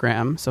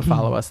Instagram. So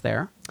follow us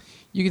there.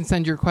 You can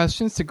send your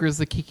questions to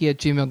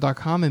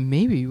grizzlykiki@gmail.com and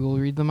maybe we'll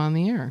read them on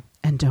the air.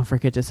 And don't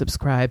forget to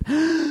subscribe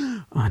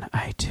on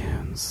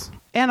iTunes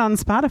and on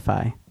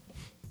Spotify.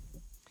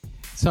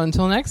 So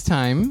until next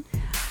time,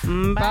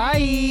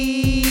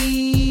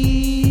 Bye.